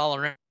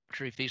 $5,000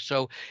 entry fee.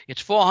 So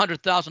it's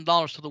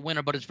 $400,000 to the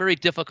winner, but it's very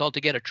difficult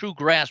to get a true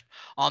grasp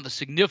on the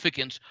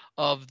significance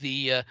of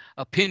the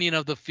opinion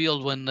of the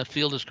field when the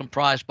field is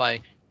comprised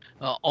by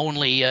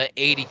only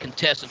 80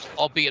 contestants,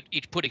 albeit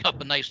each putting up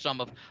a nice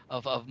sum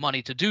of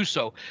money to do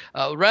so.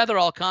 Rather,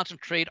 I'll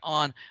concentrate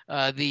on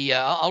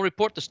I'll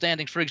report the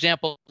standings. For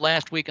example,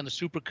 last week in the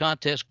Super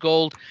Contest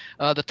Gold,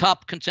 the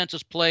top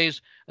consensus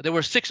plays, there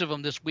were 6 of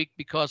them this week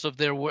because of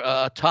their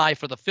tie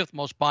for the 5th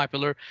most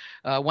popular,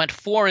 went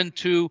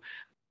 4-2.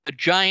 The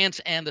Giants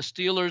and the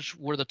Steelers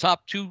were the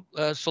top 2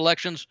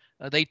 selections.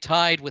 They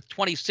tied with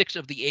 26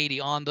 of the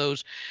 80 on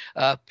those.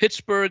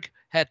 Pittsburgh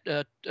had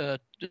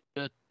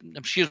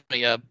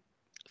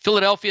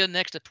Philadelphia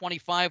next at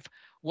 25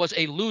 was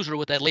a loser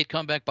with that late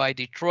comeback by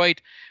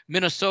Detroit.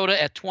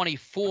 Minnesota at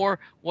 24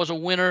 was a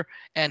winner,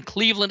 and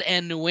Cleveland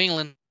and New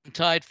England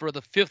tied for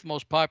the 5th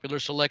most popular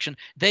selection.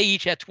 They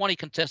each had 20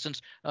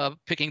 contestants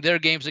picking their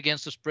games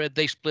against the spread.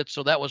 They split,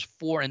 so that was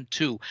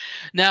 4-2.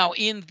 Now,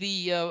 in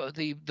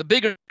the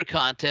bigger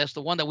contest,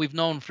 the one that we've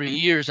known for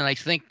years, and I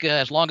think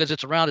as long as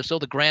it's around, it's still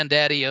the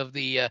granddaddy of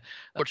the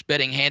sports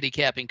betting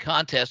handicapping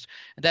contest,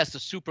 and that's the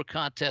Super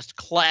Contest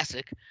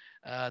Classic.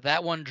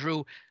 That one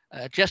drew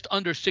just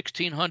under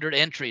 1,600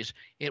 entries.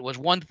 It was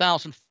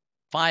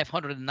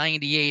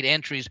 1,598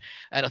 entries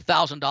at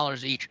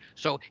 $1,000 each.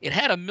 So it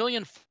had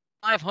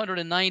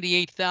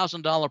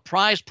 $1,598,000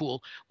 prize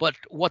pool. But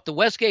what the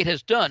Westgate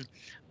has done,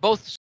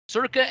 both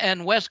Circa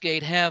and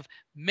Westgate have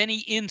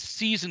many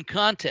in-season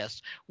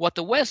contests. What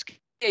the Westgate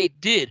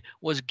did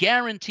was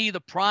guarantee the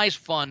prize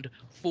fund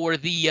for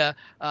the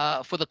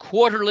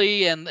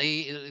quarterly and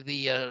the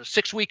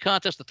 6-week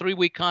contest, the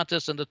 3-week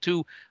contest, and the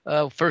two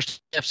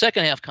first half,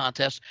 second half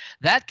contests.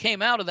 That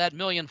came out of that $1.5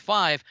 million,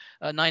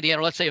 98,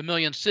 or let's say $1.6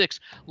 million,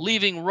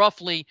 leaving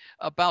roughly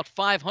about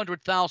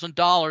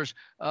 $500,000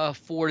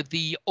 for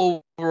the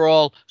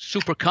overall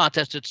super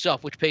contest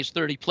itself, which pays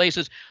 30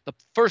 places. The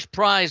first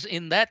prize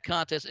in that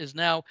contest is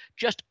now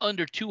just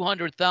under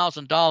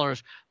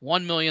 $200,000,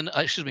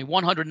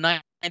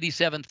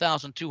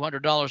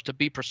 $197,200 to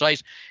be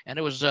precise. And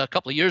it was a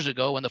couple of years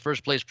ago when the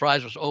first place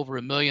prize was over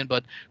 $1 million.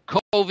 But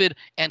COVID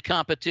and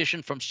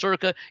competition from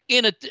Circa,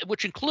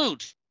 which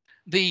includes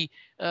the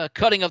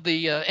cutting of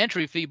the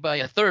entry fee by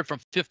a third from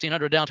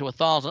 $1,500 down to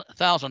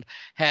 $1,000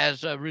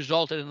 has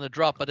resulted in the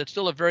drop. But it's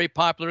still a very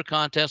popular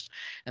contest,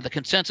 and the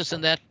consensus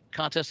in that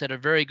contest had a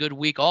very good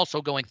week,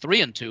 also going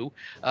 3-2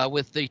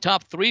 with the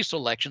top 3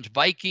 selections: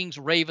 Vikings,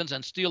 Ravens,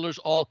 and Steelers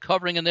all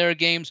covering in their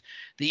games.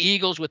 The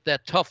Eagles, with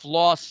that tough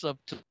loss to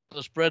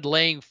the spread,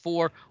 laying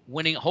 4,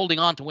 holding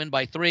on to win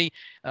by 3,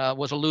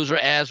 was a loser,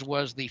 as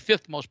was the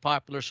 5th most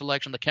popular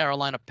selection, the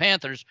Carolina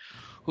Panthers,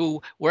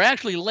 who were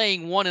actually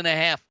laying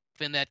 1.5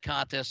 in that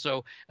contest.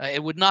 So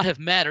it would not have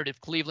mattered if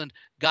Cleveland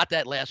got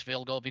that last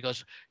field goal,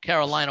 because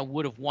Carolina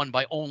would have won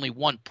by only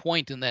 1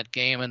 point in that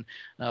game. And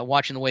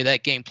watching the way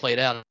that game played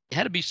out, I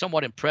had to be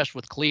somewhat impressed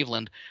with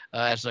Cleveland,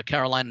 as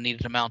Carolina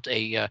needed to mount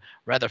a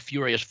rather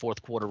furious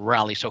fourth quarter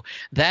rally. So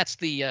that's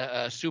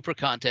the super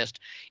contest.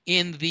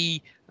 In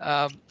the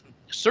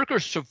Circa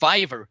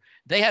Survivor,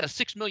 they had a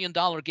 $6 million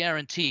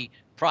guarantee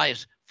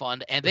prize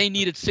fund, and they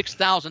needed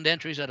 6,000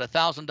 entries at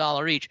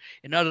 $1,000 each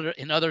in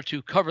order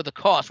to cover the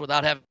cost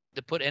without having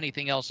to put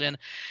anything else in.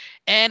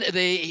 And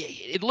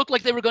it looked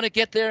like they were going to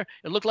get there.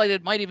 It looked like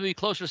it might even be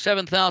closer to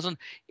 7,000.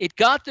 It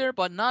got there,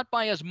 but not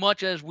by as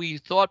much as we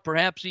thought,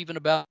 perhaps even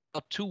about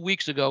 2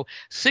 weeks ago.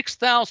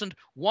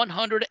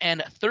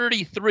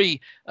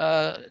 6,133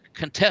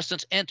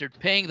 contestants entered,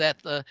 paying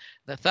that the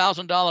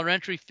 $1,000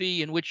 entry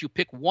fee, in which you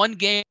pick one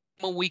game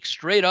a week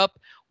straight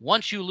up.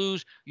 Once you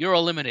lose, you're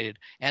eliminated.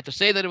 And to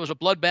say that it was a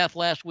bloodbath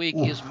last week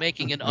is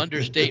making an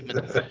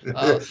understatement.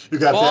 You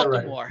got Baltimore.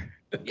 That right.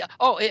 Yeah.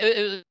 Oh,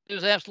 it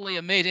was absolutely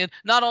amazing. And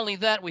not only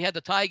that, we had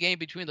the tie game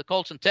between the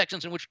Colts and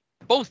Texans, in which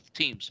both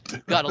teams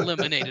got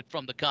eliminated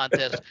from the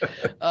contest.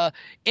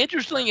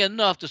 Interestingly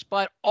enough,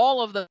 despite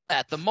all of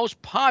that, the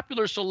most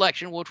popular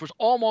selection, which was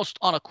almost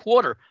on a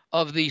quarter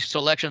of the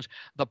selections,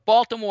 the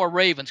Baltimore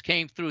Ravens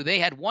came through. They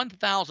had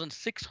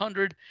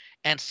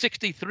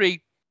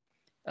 1,663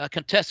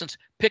 contestants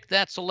picked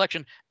that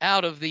selection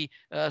out of the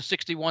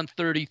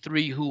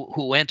 6,133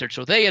 who entered.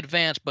 So they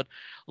advanced. But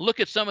look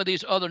at some of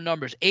these other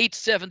numbers.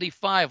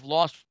 875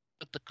 lost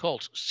with the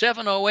Colts.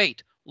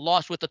 708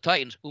 lost with the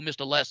Titans, who missed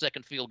a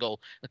last-second field goal.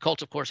 The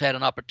Colts, of course, had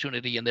an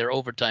opportunity in their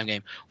overtime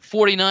game.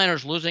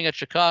 49ers losing at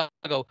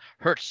Chicago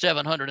hurt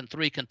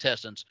 703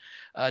 contestants.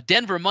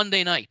 Denver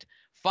Monday night,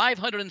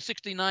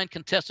 569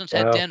 contestants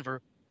had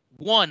Denver.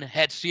 1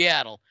 had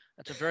Seattle.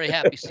 That's a very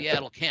happy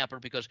Seattle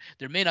camper, because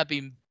there may not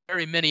be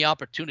very many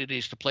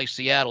opportunities to play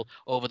Seattle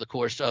over the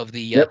course of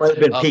the that might have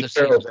been Pete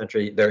Carroll's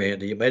entry there,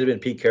 Andy. It might have been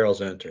Pete Carroll's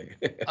entry.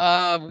 It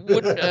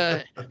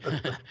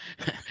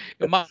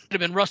might have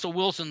been Russell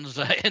Wilson's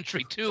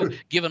entry too,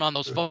 given on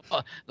those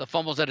the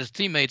fumbles that his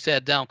teammates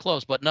had down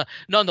close. But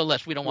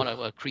nonetheless, we don't want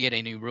to create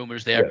any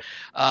rumors there.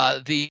 Yeah.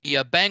 The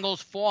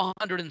Bengals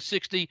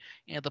 460,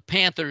 and the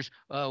Panthers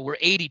were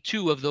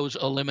 82 of those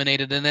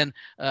eliminated, and then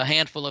a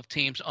handful of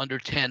teams under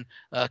 10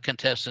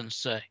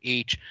 contestants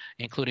each,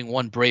 including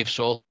one brave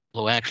soul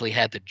who actually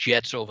had the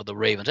Jets over the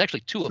Ravens. Actually,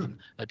 2 of them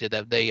did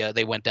that.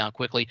 They went down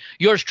quickly.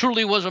 Yours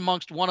truly was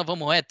amongst one of them,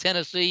 who had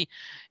Tennessee,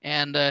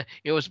 and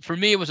it was, for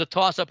me, it was a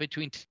toss-up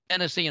between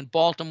Tennessee and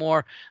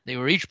Baltimore. They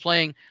were each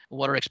playing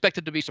what are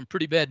expected to be some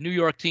pretty bad New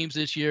York teams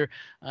this year.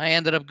 I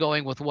ended up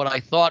going with what I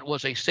thought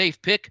was a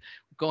safe pick,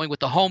 going with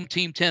the home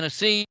team,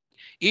 Tennessee,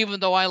 even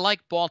though I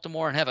like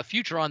Baltimore and have a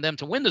future on them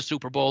to win the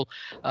Super Bowl.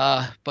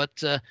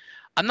 But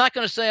I'm not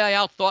going to say I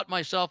outthought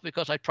myself,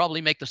 because I'd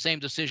probably make the same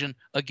decision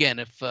again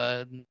if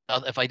I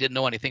didn't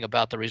know anything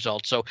about the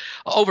results. So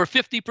over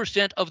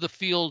 50% of the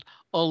field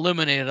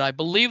eliminated. I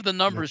believe the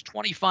number is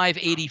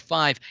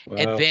 2585,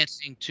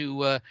 advancing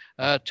to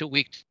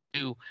week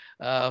 2.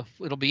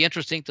 It'll be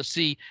interesting to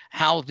see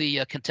how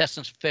the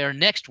contestants fare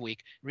next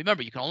week.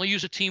 Remember, you can only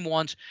use a team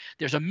once.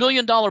 There's $1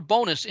 million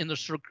bonus in the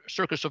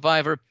Circa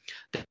Survivor.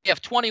 They have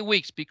 20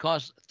 weeks,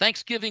 because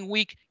Thanksgiving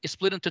week is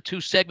split into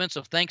 2 segments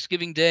of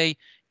Thanksgiving Day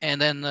and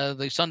then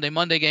the Sunday,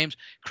 Monday games.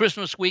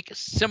 Christmas week,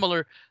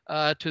 similar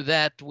to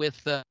that,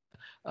 with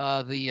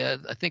I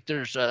think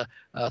there's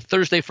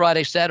Thursday,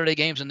 Friday, Saturday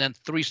games, and then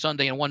 3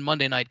 Sunday and 1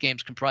 Monday night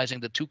games, comprising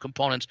the 2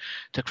 components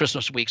to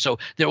Christmas week. So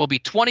there will be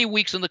 20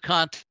 weeks in the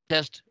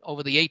contest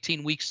over the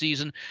 18-week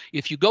season.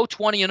 If you go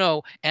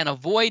 20-0 and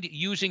avoid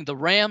using the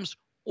Rams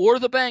or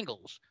the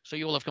Bengals. So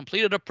you will have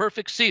completed a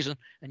perfect season,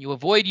 and you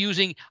avoid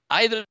using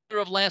either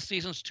of last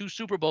season's 2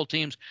 Super Bowl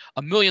teams.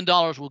 $1 million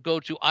will go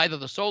to either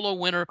the solo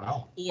winner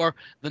or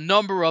the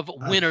number of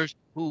winners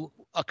who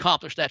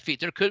accomplished that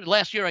feat.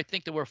 Last year, I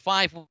think there were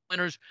 5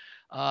 winners,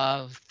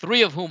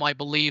 3 of whom I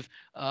believe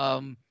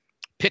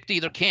picked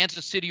either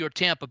Kansas City or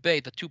Tampa Bay,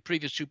 the 2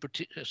 previous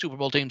Super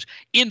Bowl teams,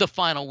 in the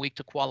final week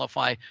to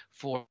qualify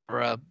for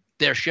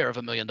their share of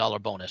 $1 million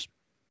bonus.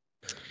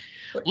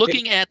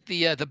 Looking at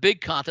the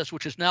big contest,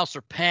 which has now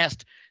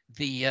surpassed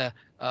the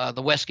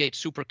Westgate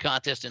Super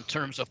Contest in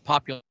terms of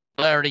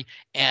popularity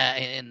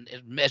and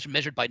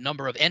measured by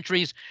number of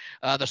entries,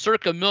 the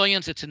Circa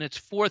Millions, it's in its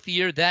 4th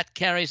year. That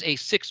carries a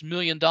 $6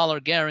 million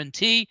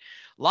guarantee.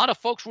 A lot of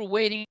folks were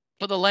waiting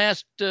for the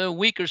last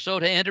week or so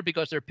to enter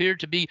because there appeared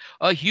to be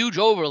a huge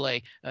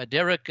overlay.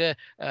 Derek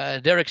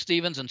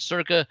Stevens and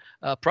Circa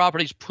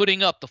Properties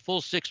putting up the full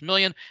 $6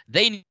 million.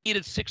 They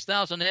needed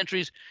 6,000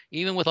 entries,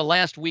 even with a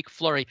last week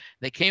flurry.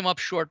 They came up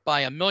short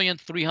by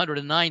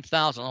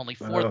 1,309,000, only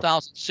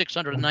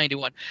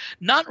 4,691.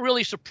 Not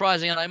really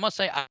surprising, and I must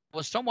say I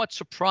was somewhat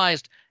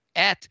surprised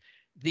at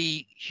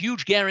the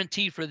huge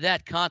guarantee for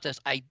that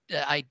contest. I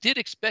did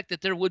expect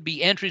that there would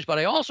be entries, but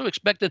I also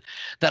expected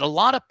that a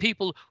lot of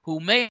people who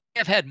may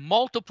have had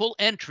multiple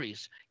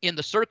entries in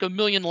the Circa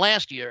Million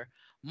last year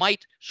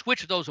might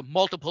switch those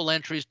multiple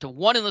entries to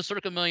one in the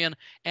Circa Million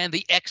and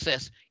the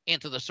excess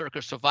into the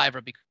Circa Survivor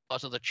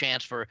because of the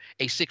chance for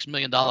a $6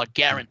 million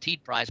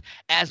guaranteed prize,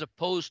 as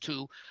opposed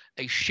to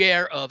a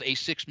share of a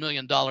 $6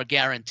 million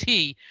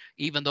guarantee,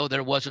 even though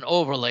there was an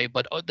overlay.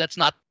 But that's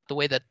not the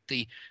way that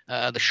the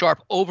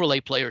sharp overlay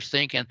players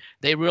think, and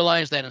they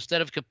realize that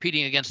instead of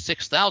competing against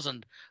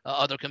 6,000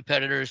 other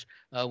competitors,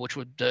 which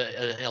would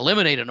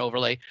eliminate an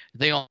overlay,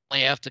 they only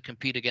have to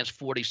compete against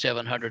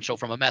 4,700. So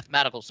from a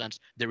mathematical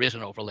sense, there is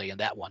an overlay in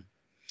that one.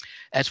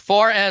 As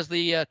far as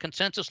the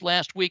consensus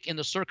last week in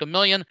the Circa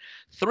Million,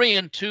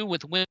 3-2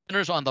 with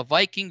winners on the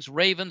Vikings,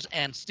 Ravens,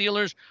 and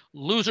Steelers.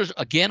 Losers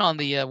again on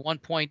the 1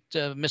 point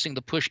missing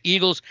the push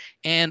Eagles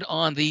and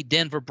on the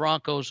Denver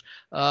Broncos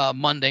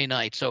Monday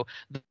night. So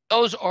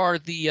those are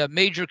the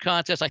major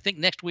contests. I think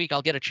next week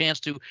I'll get a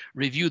chance to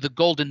review the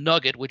Golden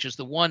Nugget, which is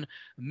the one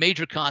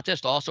major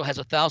contest. Also has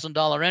a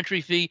 $1,000 entry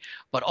fee,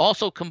 but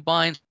also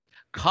combines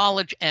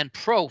college and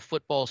pro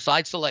football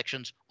side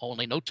selections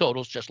only, no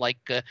totals, just like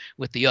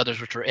with the others,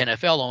 which are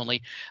NFL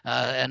only,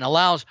 and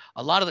allows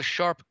a lot of the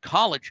sharp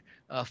college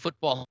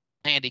football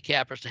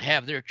handicappers to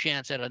have their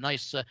chance at a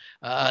nice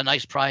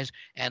prize.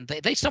 And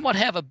they somewhat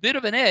have a bit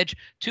of an edge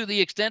to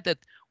the extent that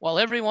while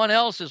everyone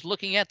else is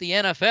looking at the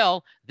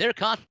NFL, they're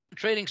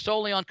concentrating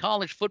solely on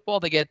college football.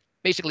 They get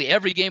basically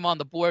every game on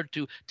the board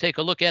to take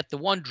a look at. The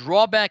one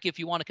drawback, if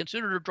you want to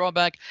consider it a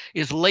drawback,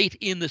 is late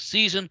in the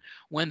season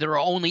when there are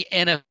only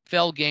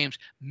NFL games,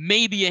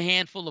 maybe a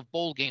handful of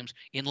bowl games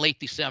in late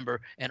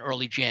December and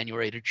early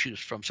January to choose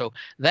from. So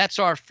that's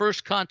our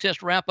first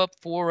contest wrap up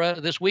for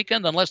this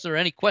weekend, unless there are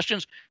any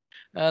questions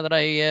that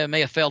I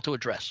may have failed to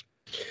address.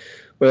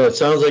 Well, it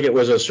sounds like it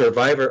was a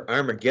Survivor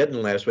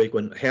Armageddon last week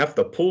when half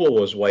the pool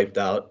was wiped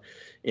out,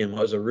 and it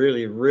was a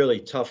really, really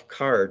tough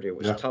card. It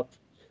was tough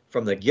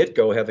from the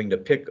get-go, having to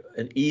pick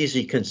an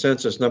easy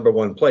consensus number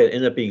 1 play. It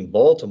ended up being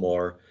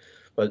Baltimore,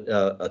 but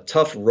a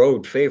tough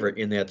road favorite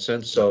in that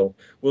sense. So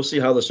we'll see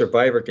how the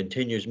Survivor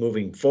continues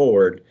moving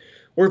forward.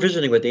 We're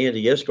visiting with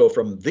Andy Iskoe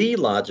from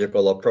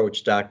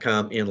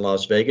TheLogicalApproach.com in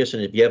Las Vegas.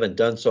 And if you haven't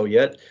done so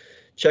yet,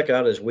 check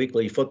out his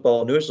weekly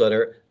football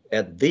newsletter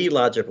at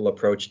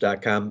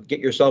TheLogicalApproach.com. Get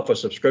yourself a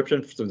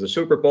subscription through the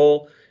Super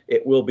Bowl.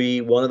 It will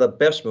be one of the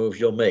best moves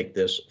you'll make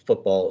this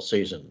football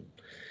season.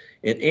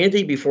 And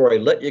Andy, before I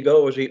let you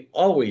go, as we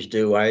always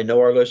do, I know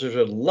our listeners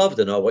would love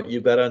to know what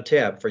you've got on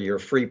tap for your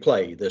free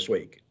play this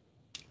week.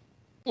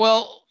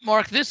 Well,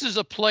 Mark, this is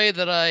a play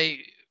that I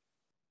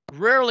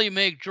rarely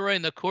make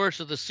during the course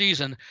of the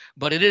season,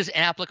 but it is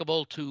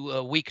applicable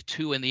to week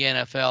 2 in the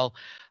NFL.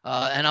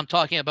 And I'm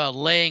talking about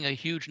laying a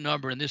huge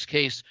number, in this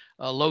case,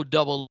 a low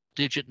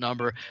double-digit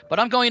number. But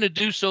I'm going to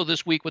do so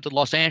this week with the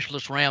Los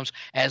Angeles Rams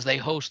as they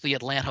host the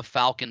Atlanta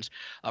Falcons.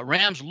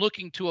 Rams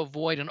looking to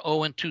avoid an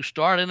 0-2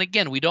 start. And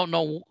again, we don't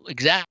know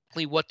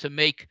exactly what to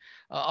make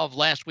of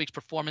last week's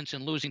performance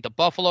in losing to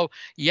Buffalo.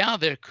 Yeah,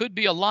 there could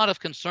be a lot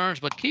of concerns,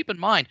 but keep in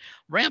mind,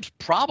 Rams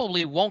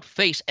probably won't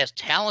face as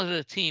talented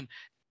a team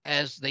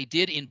as they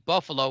did in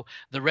Buffalo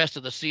the rest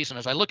of the season.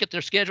 As I look at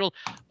their schedule,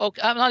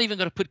 I'm not even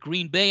going to put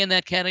Green Bay in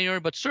that category,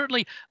 but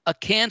certainly a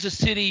Kansas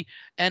City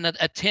and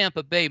a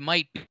Tampa Bay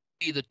might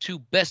be the 2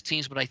 best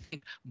teams, but I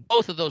think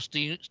both of those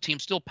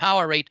teams still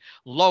power rate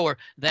lower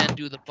than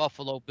do the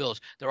Buffalo Bills.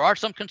 There are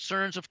some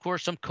concerns, of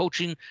course, some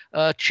coaching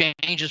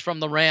changes from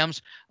the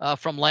Rams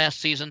from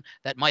last season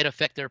that might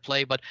affect their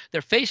play, but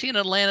they're facing an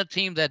Atlanta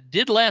team that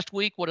did last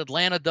week what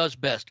Atlanta does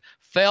best,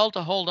 failed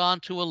to hold on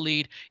to a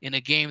lead in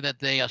a game that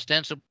they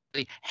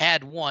ostensibly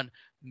had won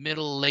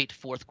late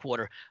fourth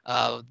quarter.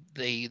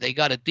 They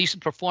got a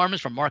decent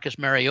performance from Marcus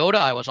Mariota.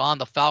 I was on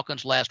the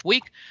Falcons last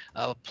week,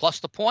 plus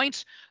the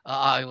points.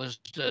 I was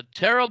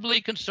terribly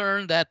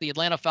concerned that the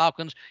Atlanta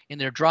Falcons, in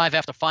their drive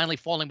after finally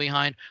falling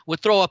behind, would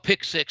throw a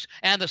pick six,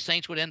 and the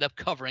Saints would end up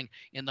covering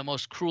in the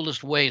most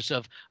cruelest ways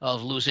of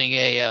losing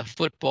a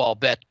football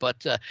bet.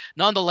 But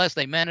nonetheless,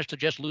 they managed to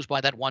just lose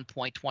by that 1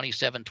 point,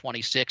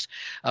 27-26.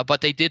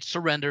 But they did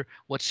surrender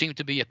what seemed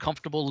to be a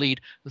comfortable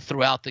lead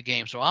throughout the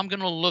game. So I'm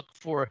going to look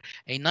for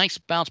a nice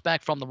bounce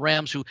back from the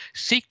Rams, who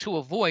seek to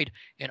avoid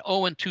an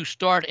 0-2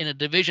 start in a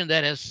division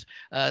that has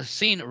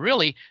seen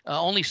really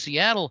only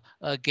Seattle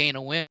gain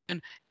a win.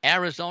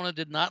 Arizona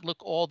did not look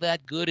all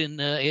that good in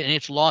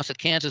its loss at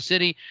Kansas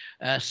City.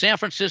 San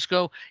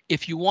Francisco,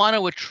 if you want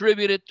to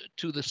attribute it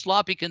to the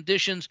sloppy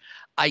conditions,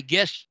 I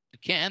guess you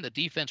can. The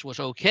defense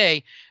was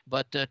okay,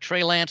 but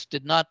Trey Lance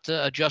did not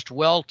adjust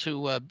well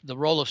to the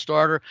role of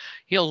starter.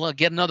 He'll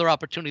get another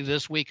opportunity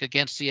this week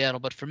against Seattle.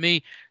 But for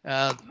me,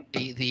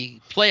 the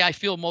play I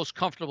feel most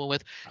comfortable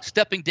with,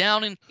 stepping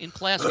down in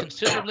class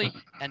considerably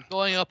and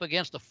going up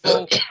against a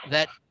foe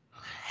that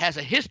has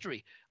a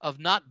history of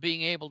not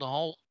being able to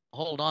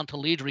hold on to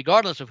leads,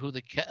 regardless of who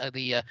the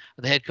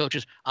head coach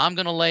is. I'm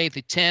going to lay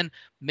the 10.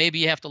 Maybe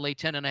you have to lay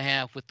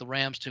 10.5 with the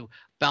Rams to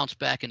bounce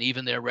back and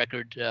even their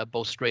record,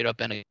 both straight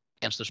up and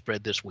against the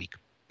spread this week.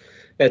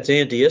 That's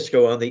Andy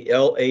Iskoe on the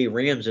L.A.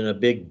 Rams in a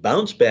big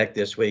bounce back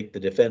this week. The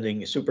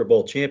defending Super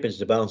Bowl champions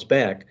to bounce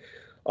back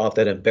off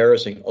that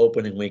embarrassing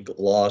opening week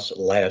loss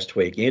last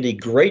week. Andy,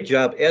 great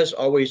job as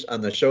always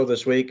on the show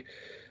this week.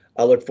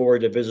 I look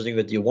forward to visiting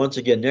with you once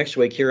again next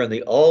week here on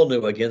the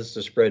all-new Against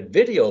the Spread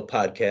video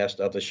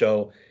podcast of the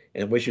show,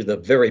 and wish you the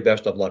very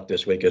best of luck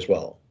this week as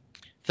well.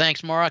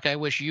 Thanks, Mark. I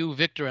wish you,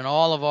 Victor, and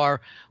all of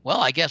our,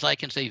 well, I guess I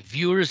can say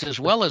viewers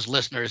as well as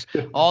listeners,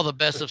 all the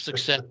best of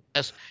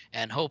success,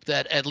 and hope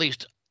that at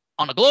least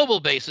on a global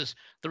basis,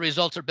 the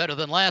results are better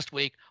than last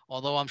week,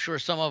 although I'm sure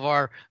some of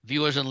our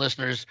viewers and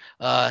listeners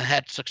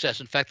had success.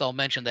 In fact, I'll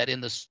mention that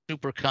in the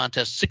Super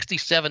Contest,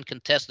 67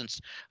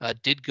 contestants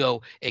did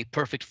go a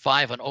perfect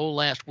 5-0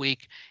 last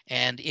week,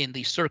 and in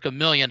the Circa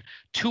Million,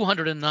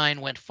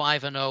 209 went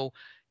 5-0.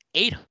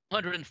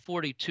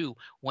 842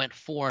 went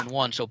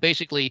 4-1. So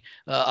basically,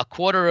 a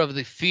quarter of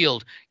the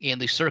field in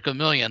the Circa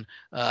Million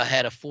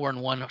had a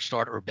 4-1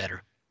 start or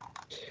better.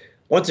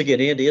 Once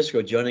again, Andy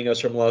Iskoe joining us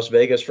from Las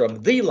Vegas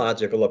from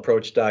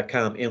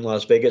TheLogicalApproach.com in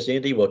Las Vegas.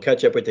 Andy, we'll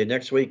catch up with you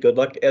next week. Good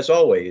luck as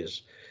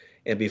always.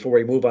 And before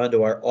we move on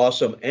to our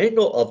awesome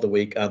angle of the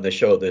week on the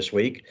show this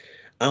week,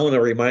 I want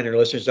to remind our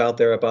listeners out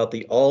there about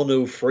the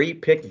all-new free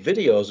pick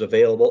videos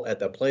available at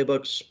the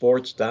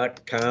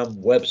PlaybookSports.com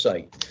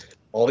website.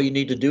 All you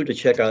need to do to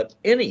check out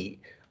any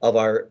of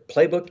our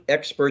Playbook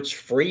Experts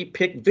free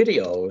pick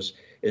videos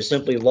is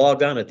simply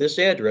log on at this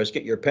address,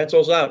 get your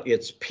pencils out.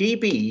 It's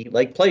PB,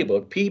 like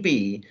Playbook,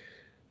 pb.buzz,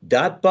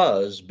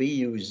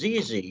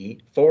 BUZZ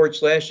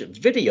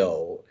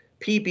 /video,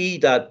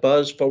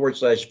 pb.buzz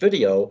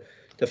 /video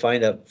to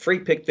find a free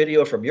pick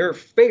video from your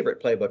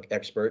favorite Playbook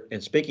expert.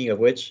 And speaking of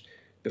which,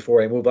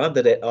 before I move on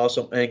to that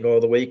awesome angle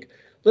of the week,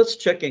 let's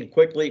check in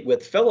quickly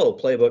with fellow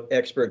Playbook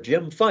expert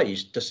Jim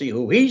Feist to see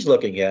who he's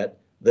looking at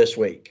this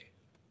week.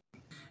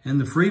 And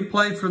the free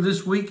play for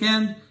this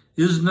weekend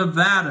is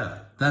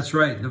Nevada. That's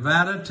right,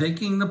 Nevada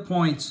taking the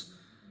points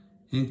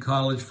in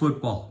college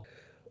football.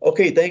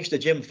 Okay, thanks to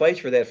Jim Feist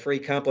for that free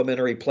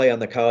complimentary play on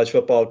the college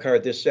football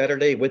card this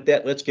Saturday. With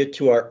that, let's get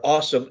to our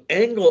awesome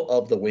angle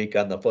of the week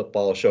on the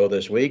football show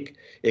this week.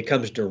 It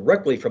comes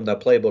directly from the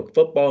Playbook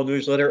Football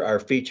Newsletter,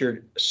 our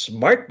featured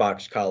Smart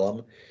Box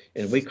column,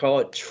 and we call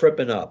it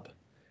Tripping Up.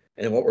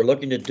 And what we're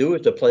looking to do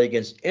is to play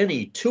against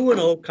any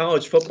 2-0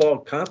 college football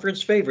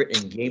conference favorite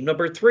in game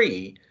number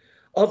 3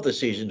 of the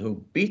season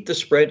who beat the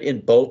spread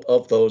in both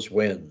of those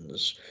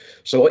wins.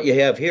 So what you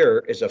have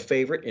here is a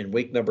favorite in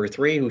week number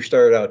 3 who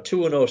started out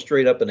 2-0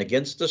 straight up and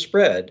against the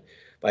spread.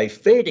 By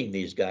fading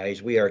these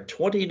guys, we are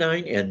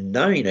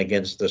 29-9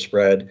 against the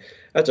spread.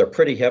 That's a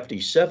pretty hefty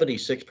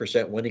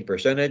 76% winning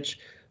percentage.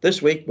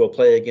 This week we'll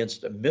play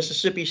against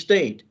Mississippi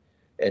State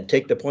and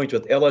take the points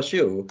with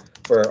LSU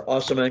for our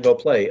awesome angle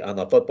play on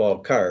the football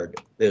card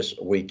this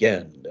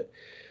weekend.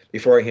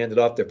 Before I hand it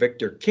off to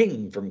Victor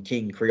King from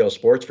King Creole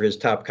Sports for his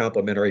top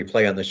complimentary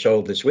play on the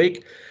show this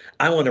week,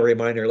 I want to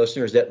remind our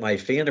listeners that my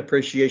Fan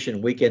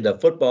Appreciation Weekend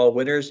of Football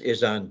Winners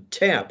is on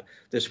tap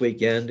this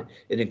weekend.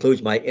 It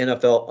includes my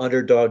NFL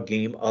Underdog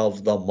Game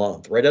of the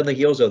Month. Right on the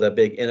heels of the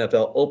big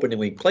NFL Opening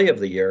Week Play of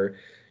the Year,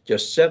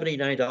 just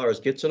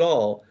 $79 gets it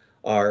all.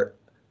 Our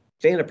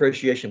Fan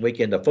Appreciation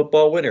Weekend of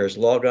Football Winners.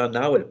 Log on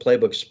now at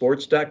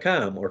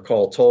PlaybookSports.com or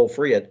call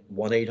toll-free at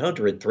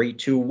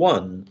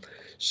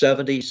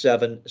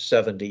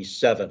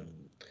 1-800-321-7777.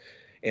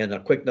 And a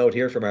quick note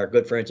here from our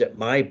good friends at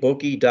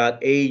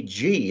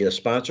MyBookie.ag, the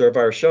sponsor of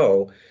our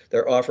show.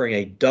 They're offering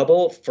a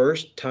double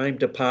first-time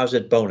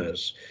deposit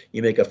bonus.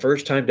 You make a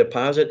first-time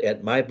deposit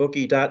at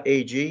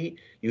MyBookie.ag,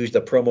 use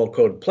the promo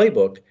code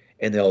PLAYBOOK,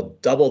 and they'll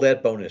double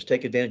that bonus.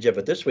 Take advantage of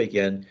it this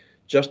weekend,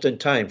 just in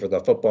time for the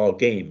football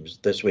games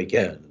this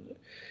weekend.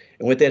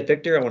 And with that,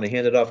 Victor, I want to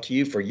hand it off to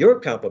you for your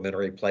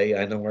complimentary play.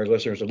 I know our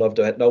listeners would love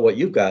to know what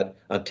you've got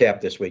on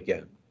tap this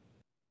weekend.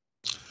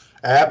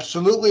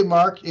 Absolutely,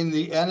 Mark. In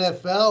the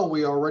NFL,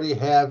 we already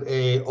have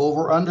a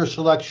over-under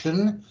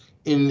selection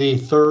in the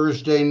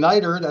Thursday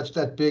nighter. That's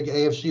that big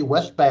AFC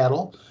West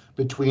battle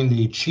between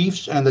the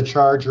Chiefs and the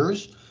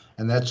Chargers.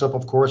 And that's up,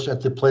 of course, at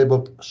the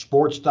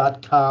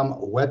PlaybookSports.com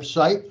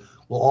website.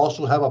 We'll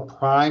also have a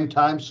prime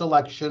time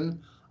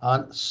selection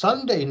on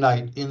Sunday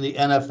night in the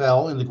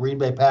NFL in the Green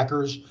Bay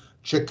Packers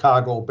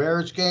Chicago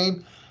Bears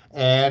game.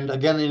 And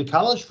again, in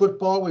college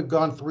football, we've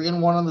gone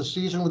 3-1 on the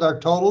season with our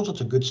totals.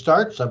 It's a good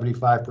start,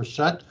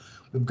 75%.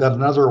 We've got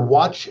another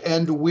watch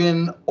and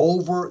win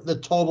over the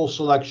total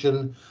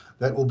selection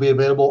that will be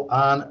available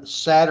on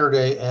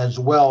Saturday as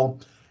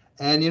well.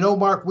 And,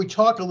 Mark, we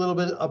talked a little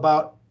bit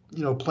about,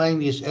 playing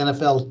these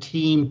NFL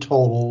team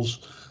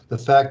totals, the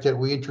fact that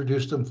we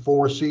introduced them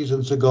 4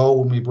 seasons ago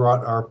when we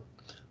brought our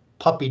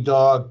puppy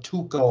dog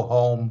Tuco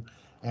home,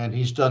 and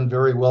he's done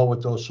very well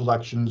with those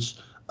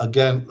selections.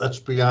 Again, let's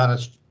be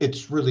honest,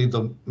 it's really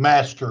the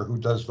master who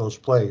does those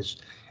plays.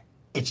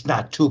 It's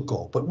not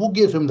Tuco, but we'll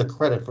give him the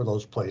credit for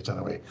those plays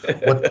anyway.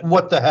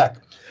 What the heck?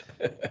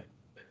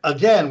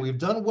 Again, we've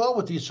done well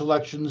with these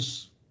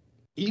selections,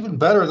 even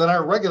better than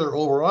our regular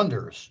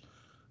over-unders.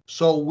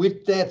 So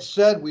with that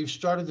said, we've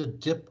started to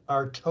dip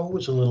our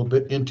toes a little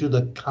bit into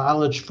the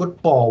college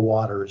football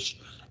waters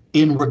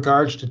in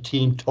regards to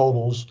team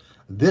totals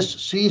this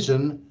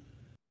season.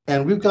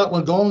 And we've got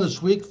one going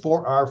this week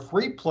for our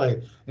free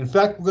play. In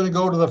fact, we're going to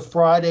go to the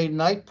Friday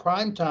night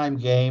primetime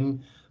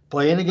game,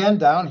 playing again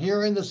down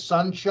here in the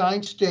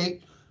Sunshine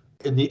State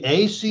in the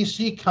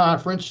ACC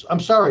Conference. I'm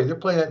sorry, they're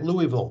playing at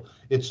Louisville.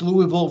 It's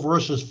Louisville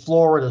versus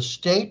Florida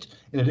State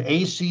in an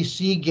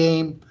ACC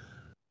game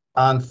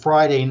on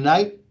Friday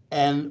night.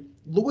 And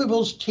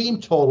Louisville's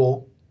team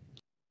total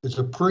is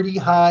a pretty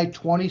high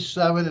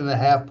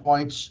 27.5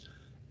 points.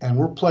 And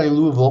we're playing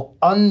Louisville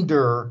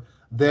under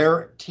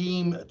their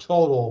team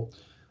total.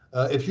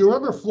 If you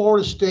remember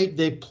Florida State,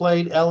 they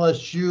played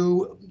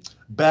LSU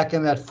back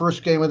in that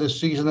first game of the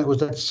season. It was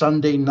that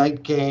Sunday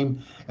night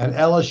game. And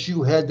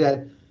LSU had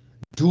that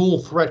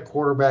dual threat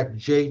quarterback,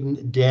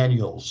 Jaden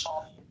Daniels,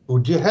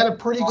 who had a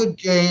pretty good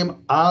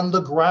game on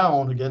the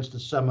ground against the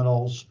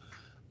Seminoles.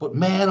 But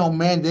man, oh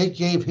man, they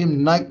gave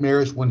him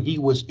nightmares when he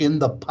was in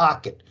the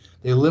pocket.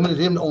 They limited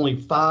him to only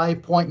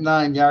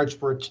 5.9 yards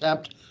per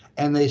attempt,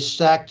 and they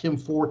sacked him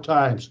 4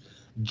 times.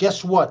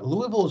 Guess what?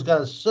 Louisville has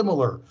got a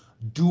similar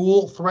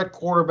dual threat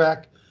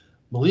quarterback,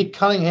 Malik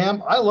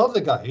Cunningham. I love the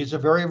guy. He's a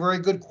very, very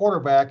good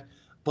quarterback.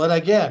 But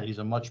again, he's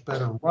a much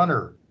better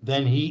runner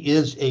than he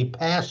is a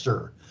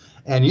passer.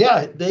 And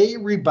yeah, they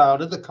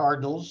rebounded, the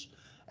Cardinals,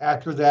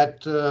 after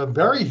that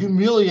very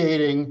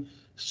humiliating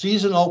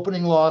season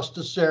opening loss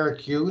to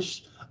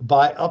Syracuse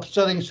by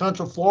upsetting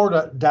Central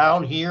Florida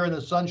down here in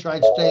the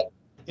Sunshine State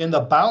in the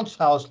bounce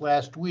house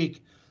last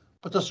week.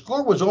 But the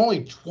score was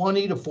only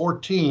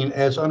 20-14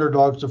 as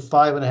underdogs of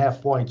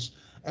 5.5 points.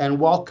 And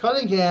while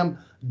Cunningham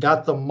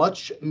got the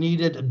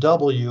much-needed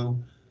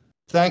W,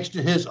 thanks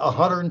to his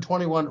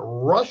 121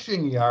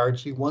 rushing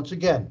yards, he once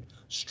again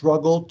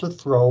struggled to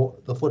throw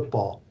the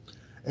football.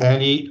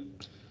 And he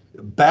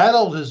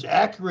battled his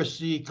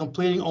accuracy,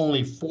 completing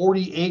only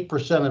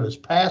 48% of his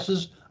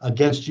passes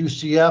against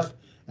UCF.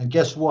 And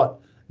guess what?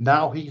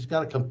 Now he's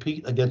got to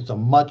compete against a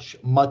much,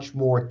 much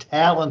more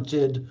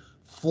talented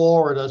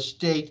Florida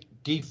State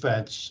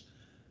defense.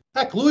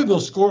 Heck,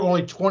 Louisville scored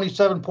only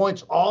 27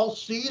 points all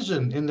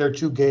season in their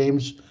 2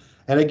 games.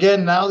 And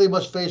again, now they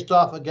must face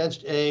off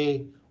against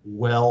a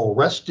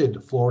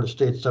well-rested Florida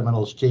State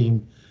Seminoles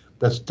team.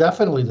 That's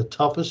definitely the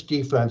toughest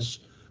defense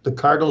the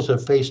Cardinals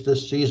have faced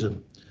this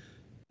season.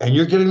 And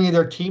you're giving me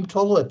their team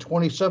total at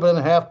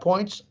 27.5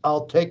 points.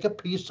 I'll take a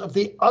piece of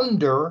the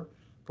under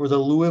for the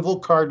Louisville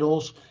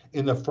Cardinals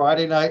in the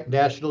Friday night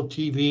national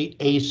TV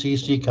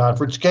ACC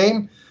conference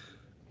game.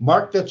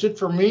 Mark, that's it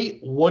for me.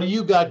 What do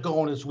you got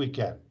going this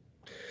weekend?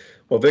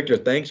 Well, Victor,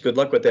 thanks. Good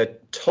luck with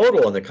that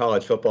total on the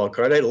college football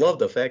card. I love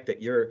the fact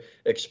that you're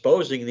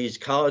exposing these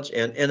college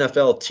and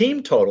NFL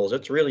team totals.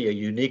 It's really a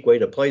unique way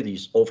to play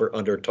these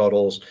over-under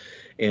totals.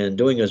 And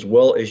doing as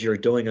well as you're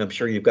doing, I'm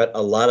sure you've got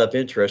a lot of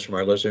interest from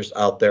our listeners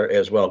out there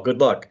as well. Good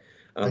luck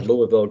on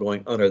Louisville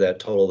going under that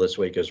total this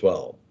week as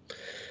well.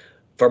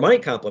 For my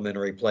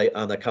complimentary play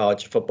on the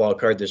college football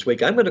card this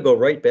week, I'm going to go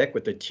right back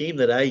with the team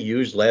that I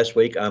used last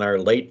week on our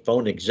late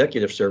phone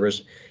executive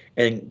service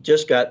and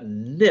just got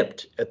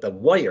nipped at the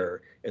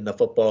wire in the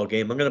football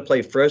game. I'm going to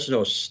play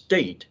Fresno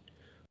State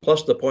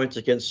plus the points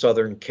against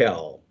Southern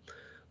Cal.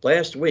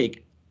 Last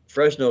week,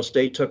 Fresno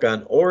State took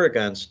on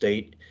Oregon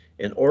State,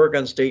 and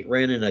Oregon State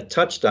ran in a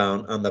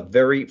touchdown on the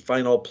very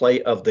final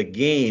play of the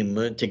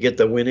game to get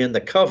the win in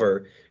the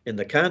cover in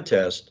the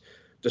contest,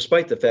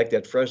 despite the fact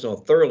that Fresno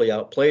thoroughly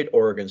outplayed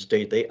Oregon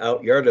State. They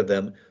out-yarded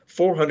them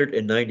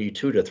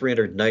 492 to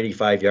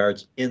 395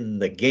 yards in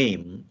the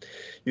game.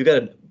 You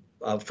got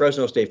a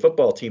Fresno State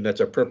football team that's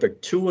a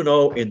perfect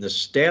 2-0 in the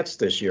stats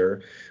this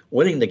year,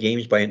 winning the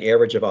games by an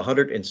average of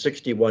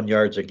 161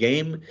 yards a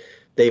game.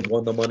 They've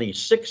won the money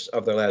 6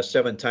 of their last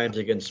 7 times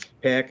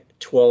against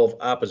Pac-12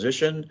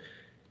 opposition.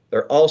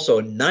 They're also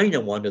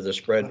 9-1 to the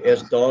spread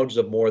as dogs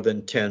of more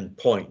than 10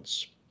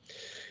 points.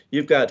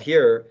 You've got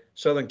here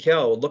Southern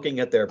Cal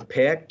looking at their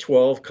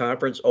Pac-12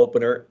 conference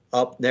opener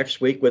up next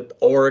week with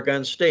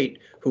Oregon State,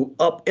 who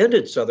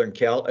upended Southern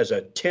Cal as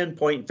a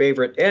 10-point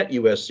favorite at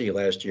USC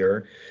last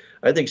year.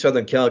 I think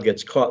Southern Cal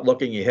gets caught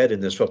looking ahead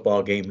in this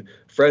football game.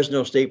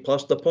 Fresno State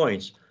plus the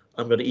points.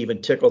 I'm going to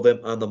even tickle them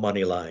on the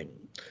money line.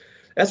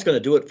 That's going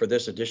to do it for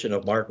this edition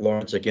of Mark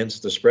Lawrence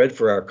Against the Spread.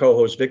 For our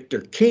co-host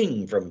Victor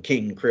King from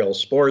King Krill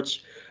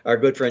Sports, our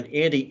good friend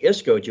Andy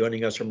Iskoe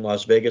joining us from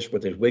Las Vegas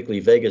with his weekly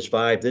Vegas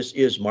 5. This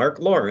is Mark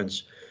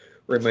Lawrence,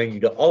 reminding you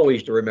to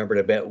always remember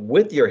to bet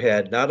with your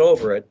head, not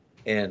over it,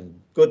 and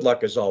good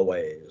luck as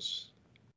always.